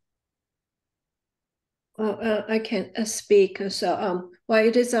into. Well, I can speak. So, well,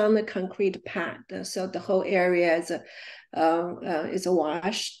 it is on the concrete pad. So the whole area is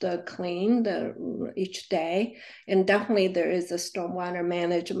washed, cleaned each day, and definitely there is a stormwater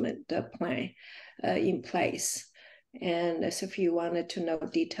management plan in place. And so, if you wanted to know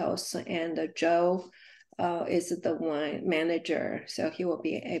details, and Joe is the one manager, so he will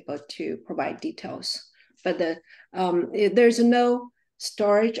be able to provide details. But there's no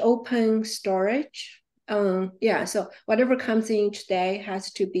storage, open storage. Yeah, so whatever comes in each day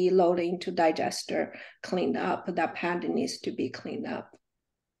has to be loaded into digester, cleaned up. That pad needs to be cleaned up.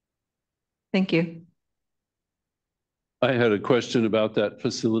 Thank you. I had a question about that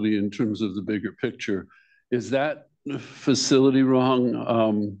facility in terms of the bigger picture. Is that facility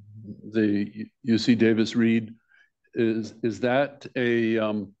wrong? The UC Davis Reed, is that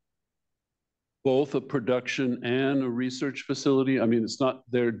a both a production and a research facility? I mean, it's not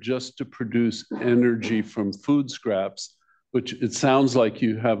there just to produce energy from food scraps, but it sounds like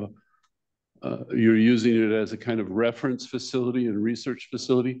you have you're using it as a kind of reference facility and research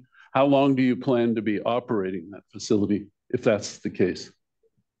facility. How long do you plan to be operating that facility, if that's the case?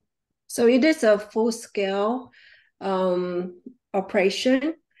 So it is a full-scale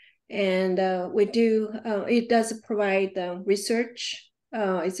operation, and we do. It does provide research.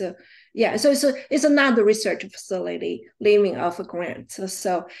 It's another research facility living off a grant.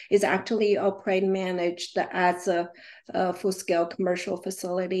 So it's actually operated and managed as a full-scale commercial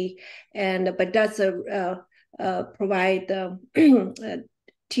facility, but does provide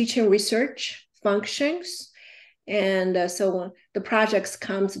teaching research functions. And so the projects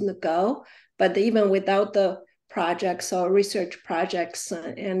comes and go, but even without the projects or research projects,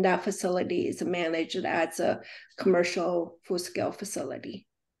 and that facility is managed as a commercial full-scale facility.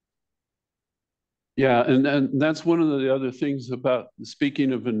 Yeah, and that's one of the other things about,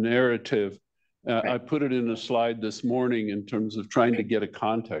 speaking of a narrative, right. I put it in a slide this morning in terms of trying to get a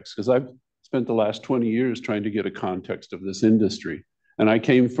context, because I've spent the last 20 years trying to get a context of this industry. And I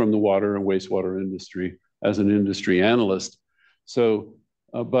came from the water and wastewater industry as an industry analyst. So,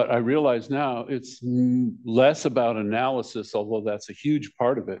 but I realize now it's less about analysis, although that's a huge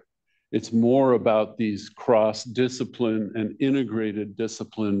part of it. It's more about these cross-discipline and integrated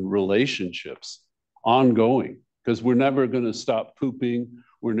discipline relationships ongoing, because we're never going to stop pooping.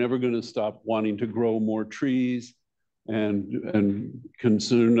 We're never going to stop wanting to grow more trees and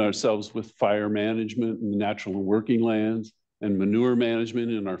concern ourselves with fire management and natural working lands and manure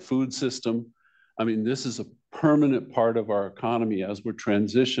management in our food system. I mean, this is a permanent part of our economy as we're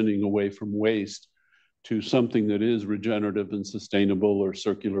transitioning away from waste to something that is regenerative and sustainable or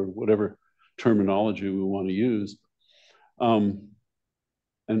circular, whatever terminology we want to use.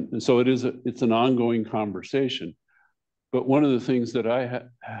 And so it's an ongoing conversation. But one of the things that I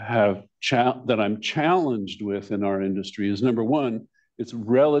that I'm challenged with in our industry is, number one, it's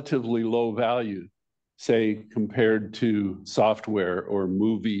relatively low value, say, compared to software or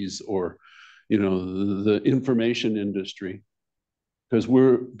movies or, you know, the information industry, because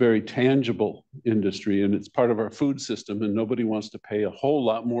we're a very tangible industry and it's part of our food system, and nobody wants to pay a whole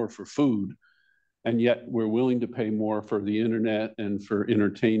lot more for food. And yet we're willing to pay more for the internet and for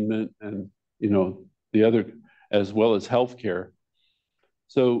entertainment and, you know, the other, as well as healthcare.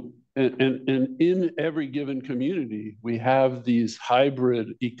 So, and in every given community, we have these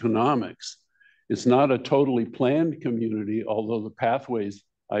hybrid economics. It's not a totally planned community, although the pathways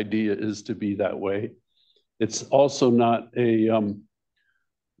idea is to be that way. It's also not a,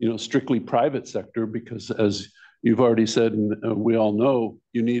 you know, strictly private sector, because as you've already said, and we all know,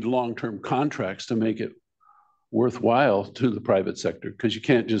 you need long-term contracts to make it worthwhile to the private sector, because you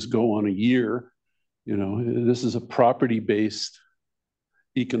can't just go on a year. You know, this is a property-based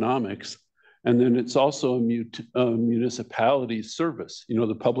economics. And then it's also a municipality service. You know,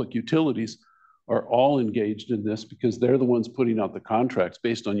 the public utilities are all engaged in this because they're the ones putting out the contracts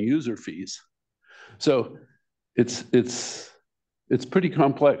based on user fees. So it's pretty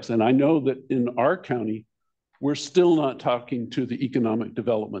complex. And I know that in our county, we're still not talking to the economic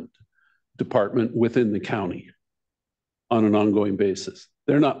development department within the county on an ongoing basis.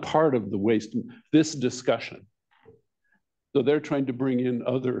 They're not part of the waste, this discussion. So they're trying to bring in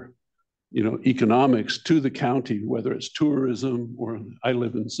other, you know, economics to the county, whether it's tourism, or I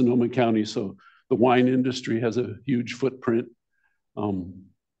live in Sonoma County, so the wine industry has a huge footprint.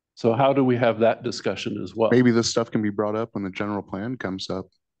 So how do we have that discussion as well? Maybe this stuff can be brought up when the general plan comes up,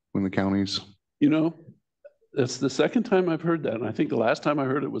 when the counties. You know, that's the second time I've heard that. And I think the last time I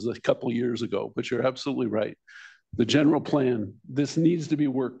heard it was a couple of years ago, but you're absolutely right. The general plan, this needs to be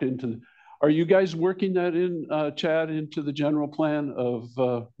worked into. Are you guys working that in, Chad, into the general plan of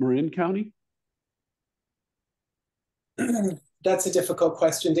Marin County? That's a difficult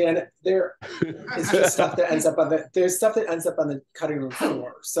question, Dan. There is just stuff that ends up on the cutting room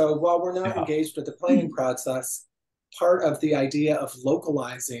floor. So while we're not engaged with the planning process, part of the idea of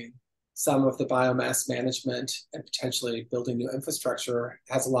localizing some of the biomass management and potentially building new infrastructure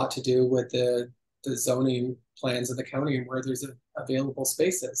has a lot to do with the zoning plans of the county and where there's available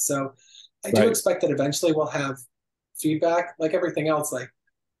spaces. So I do expect that eventually we'll have feedback, like everything else. Like,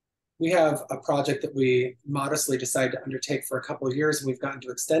 we have a project that we modestly decided to undertake for a couple of years, and we've gotten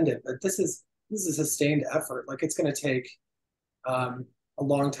to extend it. But this is a sustained effort. Like, it's going to take a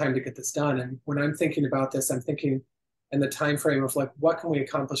long time to get this done. And when I'm thinking about this, I'm thinking in the time frame of, like, what can we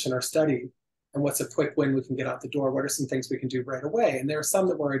accomplish in our study, and what's a quick win we can get out the door? What are some things we can do right away? And there are some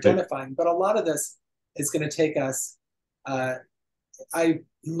that we're identifying, but a lot of this is going to take us. Let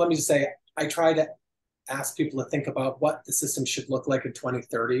me just say, I try to ask people to think about what the system should look like in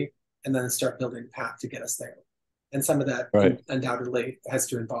 2030, and then start building a path to get us there. And some of that undoubtedly has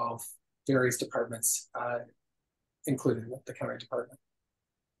to involve various departments, including the county department.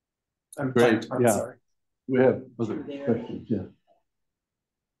 Great, sorry. We have other questions,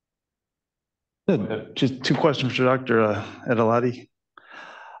 Just two questions for Dr. Adelati.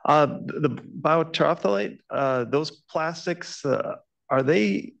 The bioterephthalate, those plastics, are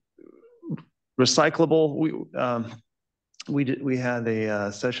they recyclable? We had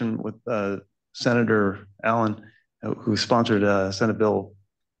a session with Senator Allen, who sponsored Senate Bill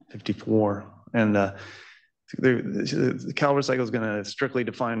 54, and the CalRecycle is going to strictly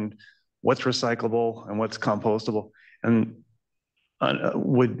define what's recyclable and what's compostable. And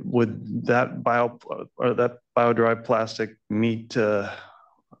would that bio-derived plastic meet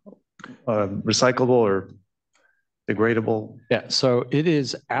recyclable or degradable? Yeah, so it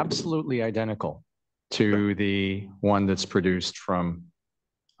is absolutely identical to the one that's produced from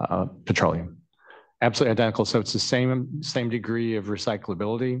petroleum. Absolutely identical. So it's the same degree of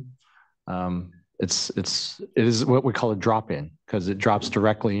recyclability. It is what we call a drop-in, because it drops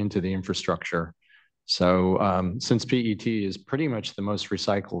directly into the infrastructure. So since PET is pretty much the most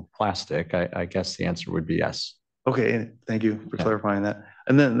recycled plastic, I guess the answer would be yes. Okay, thank you for clarifying that.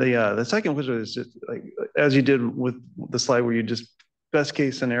 And then the second question is just like, as you did with the slide where you just best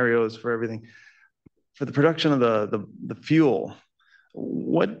case scenarios for everything. For the production of the fuel,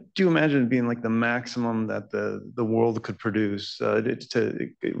 what do you imagine being like the maximum that the world could produce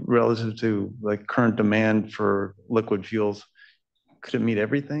relative to like current demand for liquid fuels? could it meet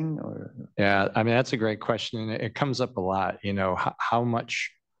everything or? Yeah, I mean, that's a great question. And it comes up a lot, how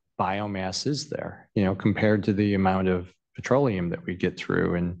much biomass is there, compared to the amount of petroleum that we get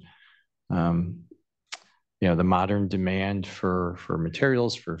through. And, the modern demand for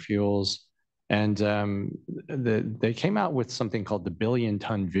materials, for fuels. And they came out with something called the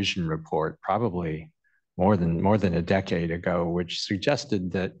Billion-Ton Vision Report, probably more than a decade ago, which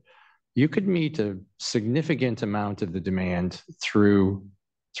suggested that you could meet a significant amount of the demand through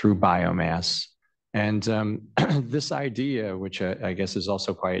biomass. And this idea, which I guess is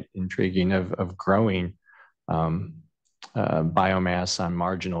also quite intriguing, of growing biomass on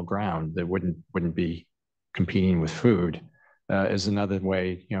marginal ground that wouldn't be competing with food, is another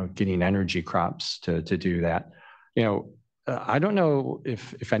way, getting energy crops to do that. I don't know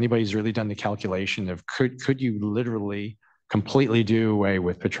if anybody's really done the calculation of could you literally completely do away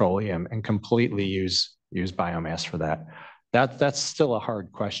with petroleum and completely use biomass for that. That's still a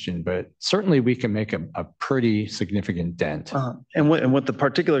hard question, but certainly we can make a pretty significant dent. And what the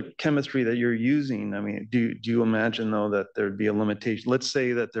particular chemistry that you're using, I mean, do you imagine though that there'd be a limitation? Let's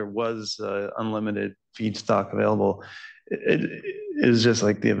say that there was unlimited feedstock available. It is just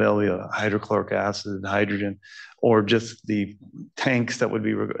like the availability of hydrochloric acid, hydrogen, or just the tanks that would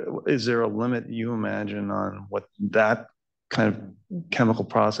be. Is there a limit you imagine on what that kind of chemical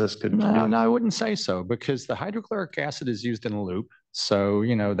process could do? No, I wouldn't say so, because the hydrochloric acid is used in a loop. So,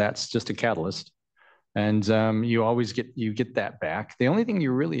 that's just a catalyst. And you always get that back. The only thing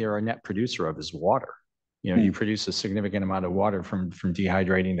you really are a net producer of is water. You produce a significant amount of water from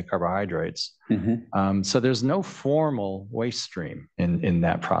dehydrating the carbohydrates. So there's no formal waste stream in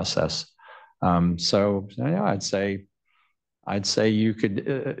that process. So I'd say you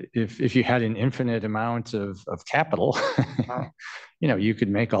could, if you had an infinite amount of capital, you could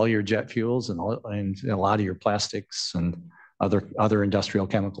make all your jet fuels and a lot of your plastics and other industrial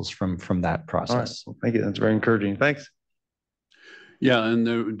chemicals from that process. All right. Well, thank you. That's very encouraging. Thanks. Yeah, and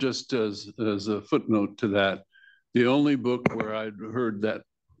there, just as a footnote to that, the only book where I'd heard that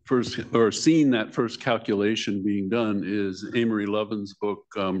first or seen that first calculation being done is Amory Lovin's book,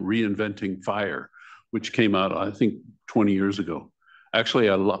 Reinventing Fire, which came out, I think, 20 years ago.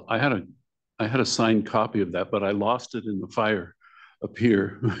 Actually, I had a signed copy of that, but I lost it in the fire up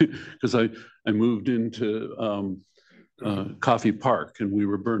here because I moved into Coffee Park and we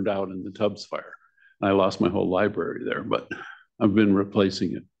were burned out in the Tubbs fire. I lost my whole library there, but I've been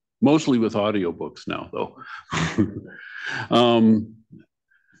replacing it, mostly with audiobooks now, though.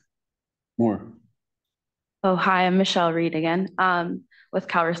 More. Oh, hi, I'm Michelle Reed again with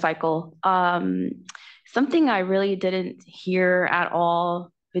CalRecycle. Something I really didn't hear at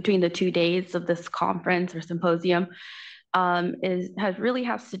all between the 2 days of this conference or symposium has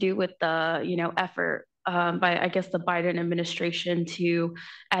to do with the effort by, I guess, the Biden administration to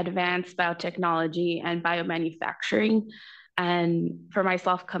advance biotechnology and biomanufacturing. And for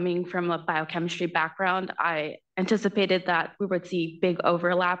myself, coming from a biochemistry background, I anticipated that we would see big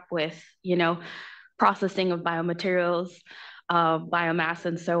overlap with, processing of biomaterials, biomass,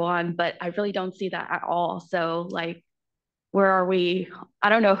 and so on. But I really don't see that at all. So, where are we? I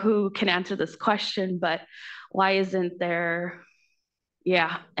don't know who can answer this question, but why isn't there,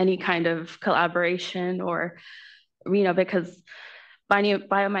 any kind of collaboration or, because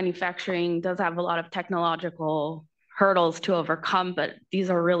biomanufacturing does have a lot of technological hurdles to overcome, but these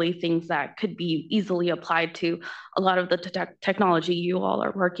are really things that could be easily applied to a lot of the technology you all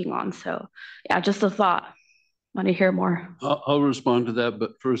are working on. So just a thought. Want to hear more? I'll respond to that,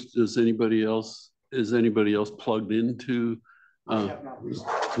 but first, is anybody else plugged into the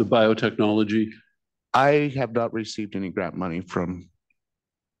biotechnology? I have not received any grant money from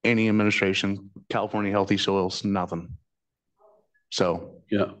any administration, California Healthy Soils, nothing. So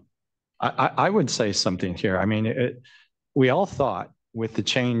yeah. I would say something here. I mean, we all thought with the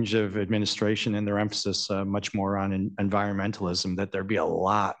change of administration and their emphasis much more on environmentalism that there'd be a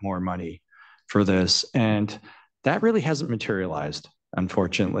lot more money for this. And that really hasn't materialized,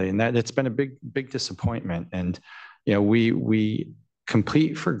 unfortunately. And that it's been a big disappointment. And, we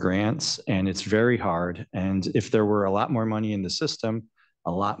compete for grants and it's very hard. And if there were a lot more money in the system,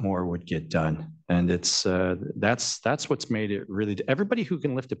 a lot more would get done. And it's that's what's made it really, everybody who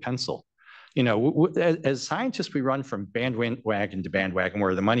can lift a pencil, as scientists, we run from bandwagon to bandwagon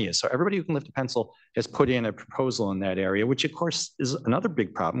where the money is. So everybody who can lift a pencil has put in a proposal in that area, which of course is another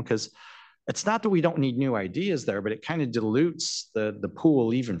big problem because it's not that we don't need new ideas there, but it kind of dilutes the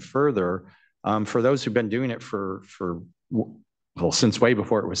pool even further for those who've been doing it since way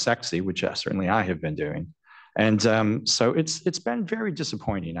before it was sexy, which certainly I have been doing. And so it's been very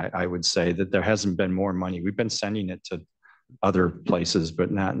disappointing, I would say, that there hasn't been more money. We've been sending it to other places,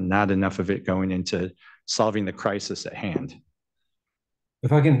 but not enough of it going into solving the crisis at hand.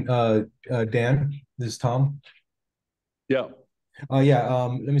 If I can, Dan, this is Tom. Yeah.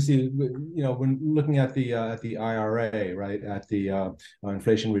 Let me see. When looking at the IRA, right, at the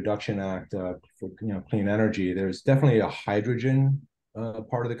Inflation Reduction Act for clean energy, there's definitely a hydrogen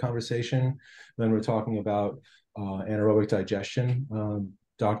part of the conversation. Then we're talking about anaerobic digestion.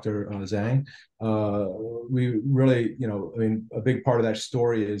 Dr. Zhang, we really, a big part of that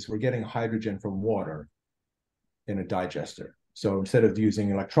story is we're getting hydrogen from water in a digester. So instead of using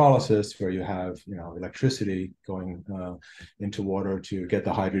electrolysis, where you have electricity going into water to get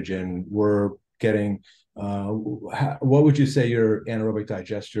the hydrogen, we're getting. What would you say your anaerobic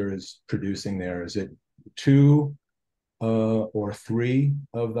digester is producing there? Is it 2 or 3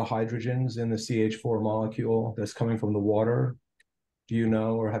 of the hydrogens in the CH4 molecule that's coming from the water? Do you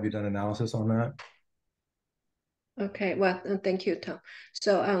know, or have you done analysis on that? Okay, well, thank you, Tom.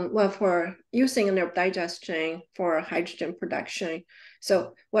 So, for using anaerobic digestion for hydrogen production,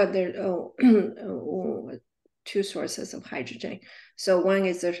 so there are 2 sources of hydrogen. So one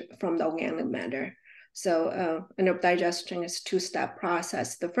is from the organic matter. So anaerobic digestion is a 2-step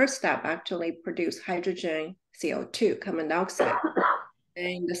process. The first step actually produce hydrogen, CO2, carbon dioxide.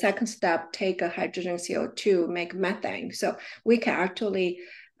 And the second step, take a hydrogen CO2, make methane. So we can actually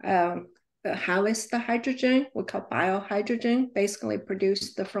harvest the hydrogen, we call biohydrogen, basically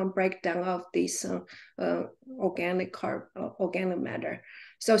produced from breakdown of these organic matter.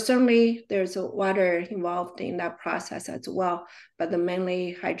 So certainly there's water involved in that process as well, but the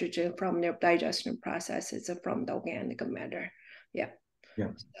mainly hydrogen from the digestion process is from the organic matter. Yeah.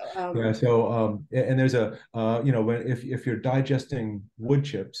 Yeah. So and there's a if you're digesting wood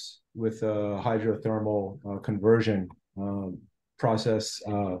chips with a hydrothermal conversion process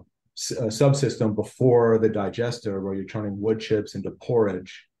subsystem before the digester, where you're turning wood chips into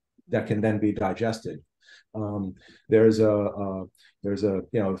porridge that can then be digested. There's a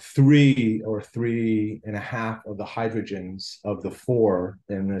 3 or 3.5 of the hydrogens of the 4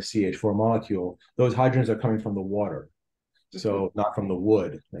 in the CH4 molecule. Those hydrogens are coming from the water. So not from the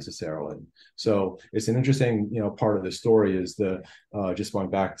wood necessarily. So it's an interesting, part of the story is just going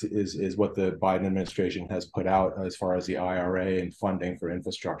back to is what the Biden administration has put out as far as the IRA and funding for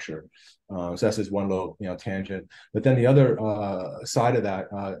infrastructure. So that's just one little, tangent. But then the other side of that,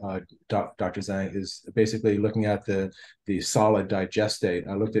 Dr. Zhang, is basically looking at the solid digestate.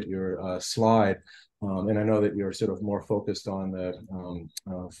 I looked at your slide. And I know that you're sort of more focused on the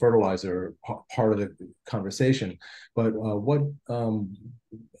fertilizer part of the conversation, but what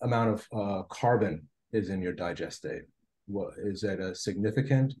amount of carbon is in your digestate? What is that a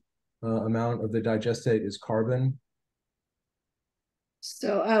significant amount of the digestate is carbon?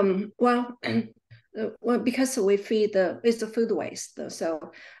 So well, because we feed it's the food waste.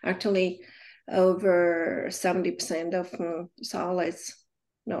 So actually, over 70% of solids.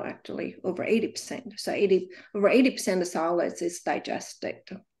 No, actually over 80%. So over 80% of solids is digested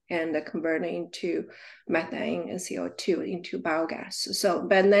and converted into methane and CO2 into biogas. So,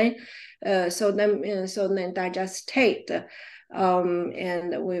 but then, so then digestate,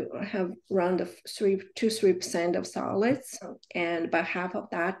 and we have around 3% of solids, and about half of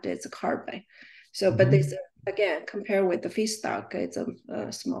that is carbon. So, but this again, compared with the feedstock, it's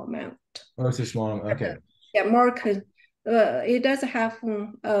a small amount. Oh, it's a small amount. Okay. Yeah, more. It does have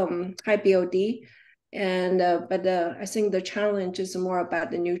high BOD, and but I think the challenge is more about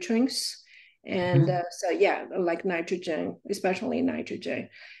the nutrients, and so yeah, like nitrogen, especially nitrogen,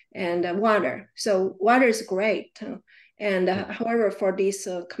 and water. So water is great, and however, for this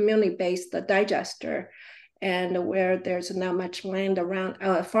community-based digester, and where there's not much land around,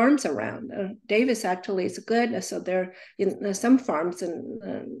 farms around. Davis actually is good, so there are some farms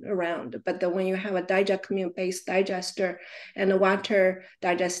around, but when you have a community-based digester and the water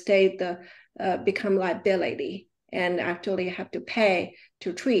digestate become liability and actually have to pay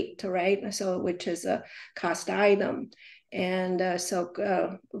to treat, right? So which is a cost item. And so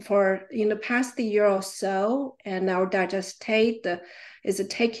for in the past year or so, and our digestate is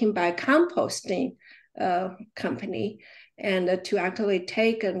taken by composting company, and to actually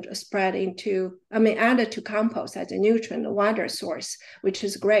take and spread into, add it to compost as a nutrient water source, which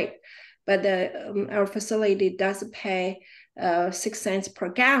is great. But our facility does pay 6 cents per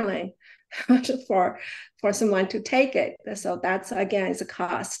gallon for someone to take it. So that's, again, is a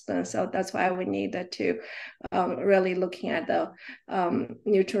cost. So that's why we need to really looking at the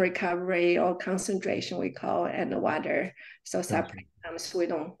nutrient recovery or concentration, we call it, and the water. So separate, so we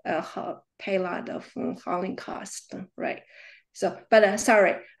don't pay a lot of hauling cost, right? So, but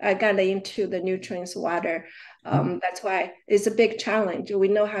sorry, I got into the nutrients, water. That's why it's a big challenge. We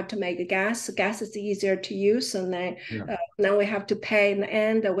know how to make gas. Gas is easier to use, and then now we have to pay in the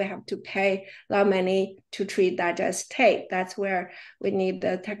end. We have to pay a lot of money to treat digestate. That's where we need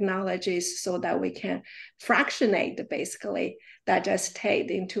the technologies so that we can fractionate basically digestate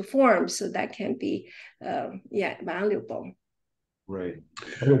into forms so that can be valuable. Great.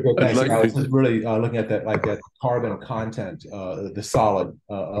 Thanks. I was really looking at that, like that carbon content, the solid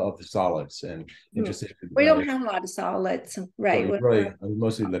of the solids, and interested. We don't have a lot of solids, right? So really,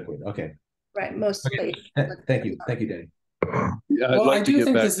 mostly liquid. Okay. Right, mostly. Okay. Thank you, Danny. Yeah, I'd like to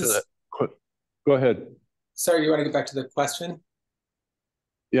get back to that. Go ahead. Sorry, you want to get back to the question?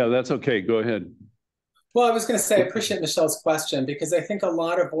 Yeah, that's okay. Go ahead. Well, I was going to say, I appreciate Michelle's question, because I think a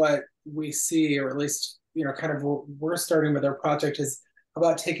lot of what we see, or at least, kind of what we're starting with our project, is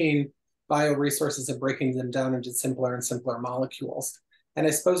about taking bioresources and breaking them down into simpler and simpler molecules. And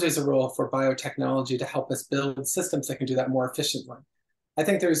I suppose there's a role for biotechnology to help us build systems that can do that more efficiently. I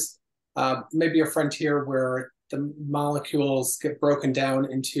think there's maybe a frontier where the molecules get broken down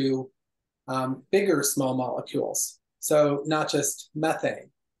into bigger small molecules. So not just methane,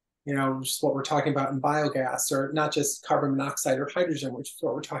 which is what we're talking about in biogas, or not just carbon monoxide or hydrogen, which is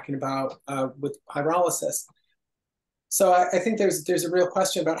what we're talking about with pyrolysis. So I think there's a real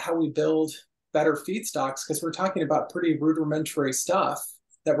question about how we build better feedstocks, because we're talking about pretty rudimentary stuff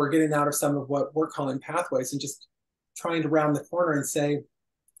that we're getting out of some of what we're calling pathways, and just trying to round the corner and say,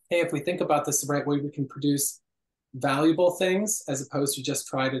 hey, if we think about this the right way, we can produce valuable things as opposed to just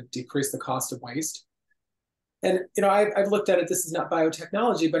try to decrease the cost of waste. And I've looked at it, this is not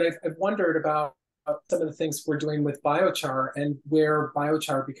biotechnology, but I've wondered about some of the things we're doing with biochar, and where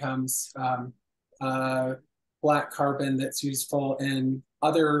biochar becomes black carbon that's useful in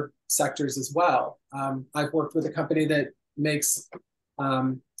other sectors as well. I've worked with a company that makes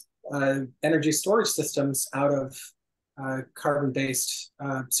energy storage systems out of carbon-based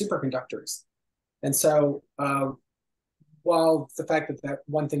superconductors. And so while the fact that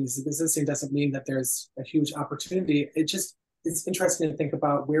one thing is existing doesn't mean that there's a huge opportunity, it's interesting to think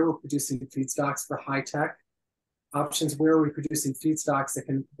about where we're producing feedstocks for high-tech options, where are we producing feedstocks that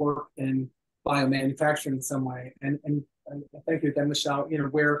can work in biomanufacturing in some way. And thank you again, Michelle,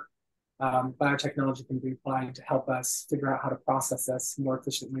 where biotechnology can be applied to help us figure out how to process this more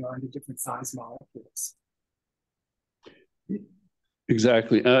efficiently or into different size molecules.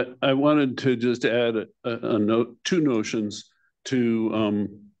 Exactly. I wanted to just add two notions to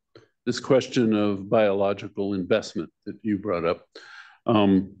this question of biological investment that you brought up.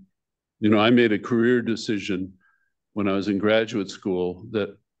 I made a career decision when I was in graduate school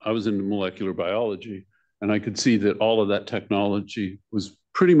that I was into molecular biology, and I could see that all of that technology was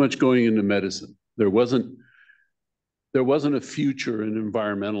pretty much going into medicine. There wasn't a future in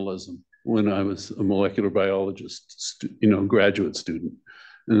environmentalism when I was a molecular biologist, graduate student,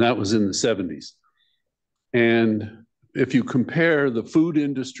 and that was in the 70s. And if you compare the food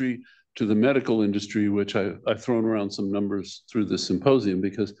industry to the medical industry, which I've thrown around some numbers through this symposium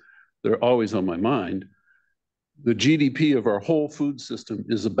because they're always on my mind, the GDP of our whole food system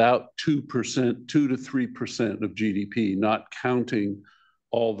is about 2%, 2 to 3% of GDP, not counting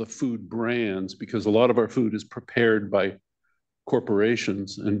all the food brands, because a lot of our food is prepared by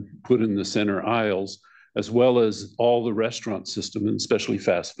corporations and put in the center aisles, as well as all the restaurant system, and especially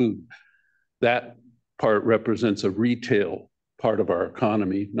fast food. That part represents a retail part of our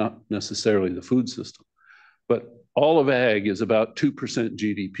economy, not necessarily the food system. But all of ag is about 2%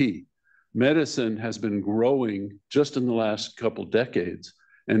 GDP. Medicine has been growing just in the last couple decades,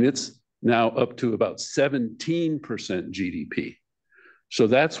 and it's now up to about 17% GDP. So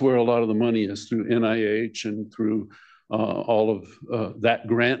that's where a lot of the money is, through NIH and through all of that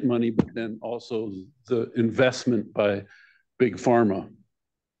grant money, but then also the investment by big pharma.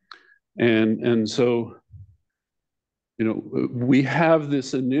 And so, we have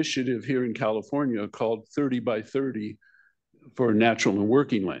this initiative here in California called 30 by 30 for natural and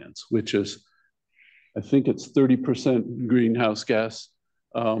working lands, which is, I think it's 30% greenhouse gas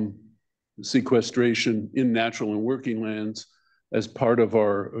sequestration in natural and working lands as part of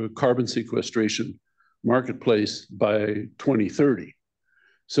our carbon sequestration marketplace by 2030.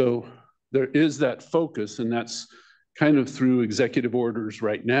 So there is that focus, and that's kind of through executive orders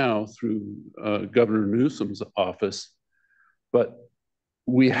right now through Governor Newsom's office. But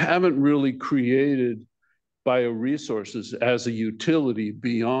we haven't really created bioresources as a utility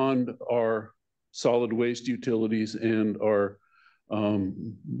beyond our solid waste utilities and our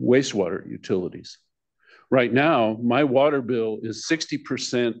wastewater utilities. Right now, my water bill is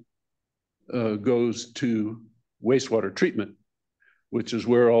 60% goes to wastewater treatment which is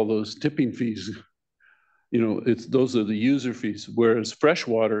where all those tipping fees, those are the user fees, whereas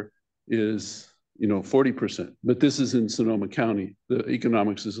freshwater is 40%. But this is in Sonoma County. The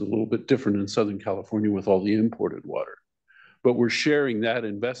economics is a little bit different in Southern California with all the imported water. But we're sharing that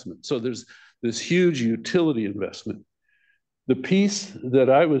investment. So there's this huge utility investment. The piece that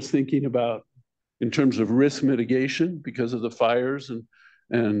I was thinking about in terms of risk mitigation because of the fires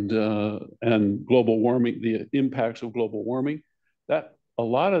and global warming, the impacts of global warming, that a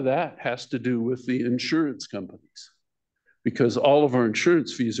lot of that has to do with the insurance companies, because all of our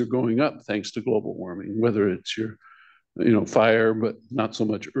insurance fees are going up thanks to global warming, whether it's your fire, but not so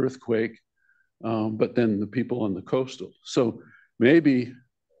much earthquake, but then the people on the coastal. So maybe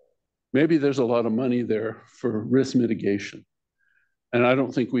there's a lot of money there for risk mitigation. And I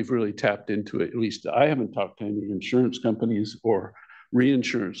don't think we've really tapped into it. At least I haven't talked to any insurance companies or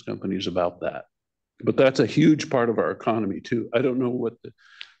reinsurance companies about that. But that's a huge part of our economy too. I don't know what the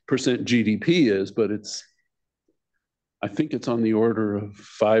percent GDP is, but I think it's on the order of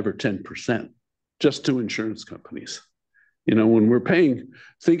 5 or 10% just to insurance companies. When we're paying,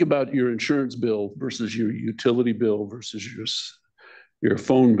 think about your insurance bill versus your utility bill versus your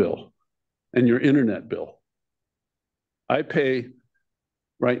phone bill and your internet bill. I pay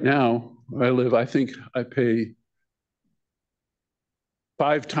right now, where I live, I think I pay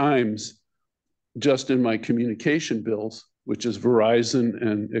 5 times just in my communication bills, which is Verizon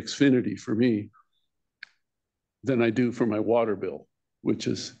and Xfinity for me, than I do for my water bill, which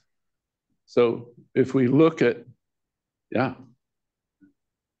is, so if we look at, yeah.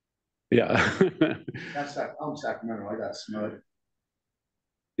 That's that. I'm Sacramento. I got snowed.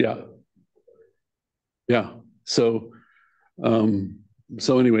 Yeah. So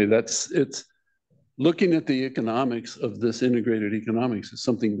anyway, it's looking at the economics of this integrated economics is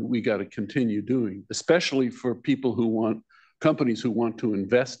something that we got to continue doing, especially for companies who want to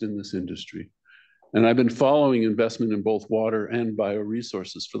invest in this industry. And I've been following investment in both water and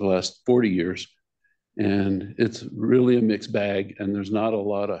bioresources for the last 40 years. And it's really a mixed bag. And there's not a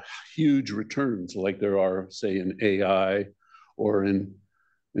lot of huge returns like there are, say, in AI or in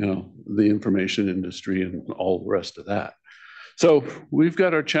the information industry and all the rest of that. So we've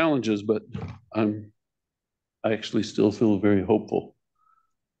got our challenges, but I actually still feel very hopeful.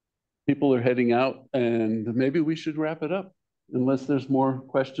 People are heading out, and maybe we should wrap it up unless there's more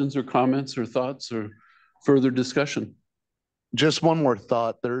questions or comments or thoughts or further discussion. Just one more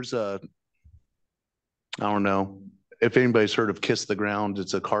thought. There's I don't know if anybody's heard of Kiss the Ground.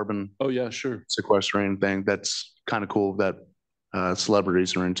 It's a carbon sequestering thing. That's kind of cool that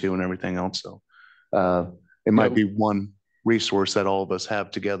celebrities are into and everything else. So it might be one resource that all of us have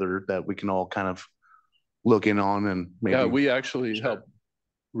together that we can all kind of look in on and maybe. Yeah, we actually helped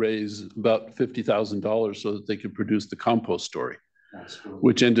raise about $50,000 so that they could produce the compost story,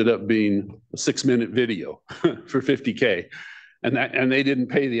 which ended up being a 6-minute video for $50K. And they didn't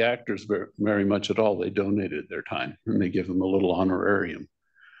pay the actors very much at all. They donated their time and they give them a little honorarium.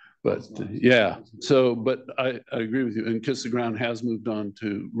 But yeah, but I agree with you. And Kiss the Ground has moved on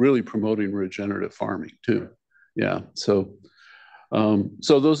to really promoting regenerative farming too. Yeah, so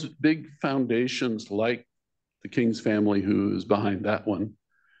those big foundations like the King's family, who is behind that one,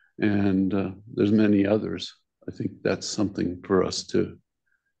 and there's many others. I think that's something for us to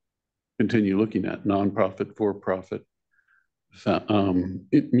continue looking at: nonprofit, for-profit,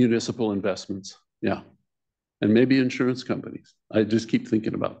 municipal investments, yeah, and maybe insurance companies. I just keep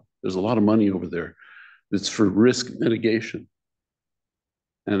thinking about. There's a lot of money over there that's for risk mitigation.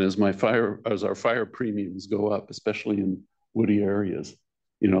 And as our fire premiums go up, especially in woody areas,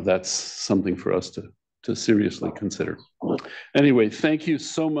 that's something for us to seriously consider. Anyway, thank you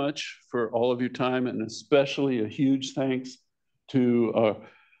so much for all of your time, and especially a huge thanks to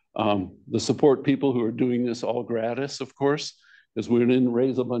the support people who are doing this all gratis, of course, because we didn't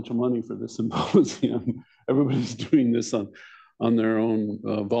raise a bunch of money for this symposium. Everybody's doing this on their own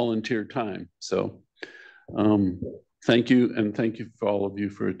volunteer time. So thank you, and thank you for all of you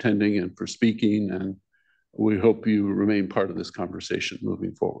for attending and for speaking, and we hope you remain part of this conversation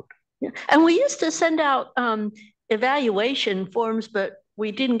moving forward. Yeah. And we used to send out evaluation forms, but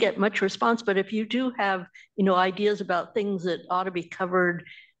we didn't get much response. But if you do have, ideas about things that ought to be covered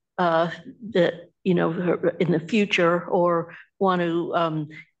that, in the future, or want to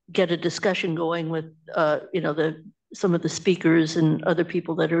get a discussion going with, some of the speakers and other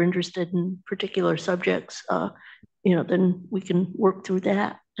people that are interested in particular subjects, then we can work through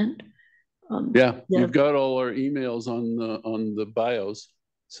that. And we've got all our emails on the bios,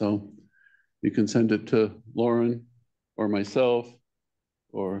 so you can send it to Lauren or myself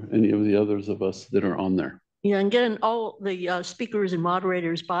or any of the others of us that are on there. Yeah, and again, all the speakers and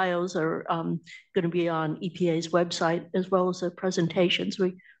moderators' bios are going to be on EPA's website, as well as the presentations.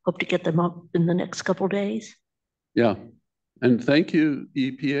 We hope to get them up in the next couple of days. Yeah, and thank you,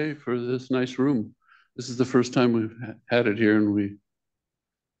 EPA, for this nice room. This is the first time we've had it here, and we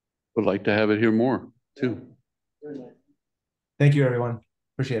would like to have it here more, too. Thank you, everyone.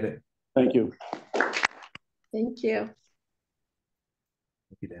 Appreciate it. Thank you. Thank you.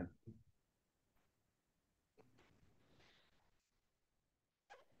 Thank you, Dan.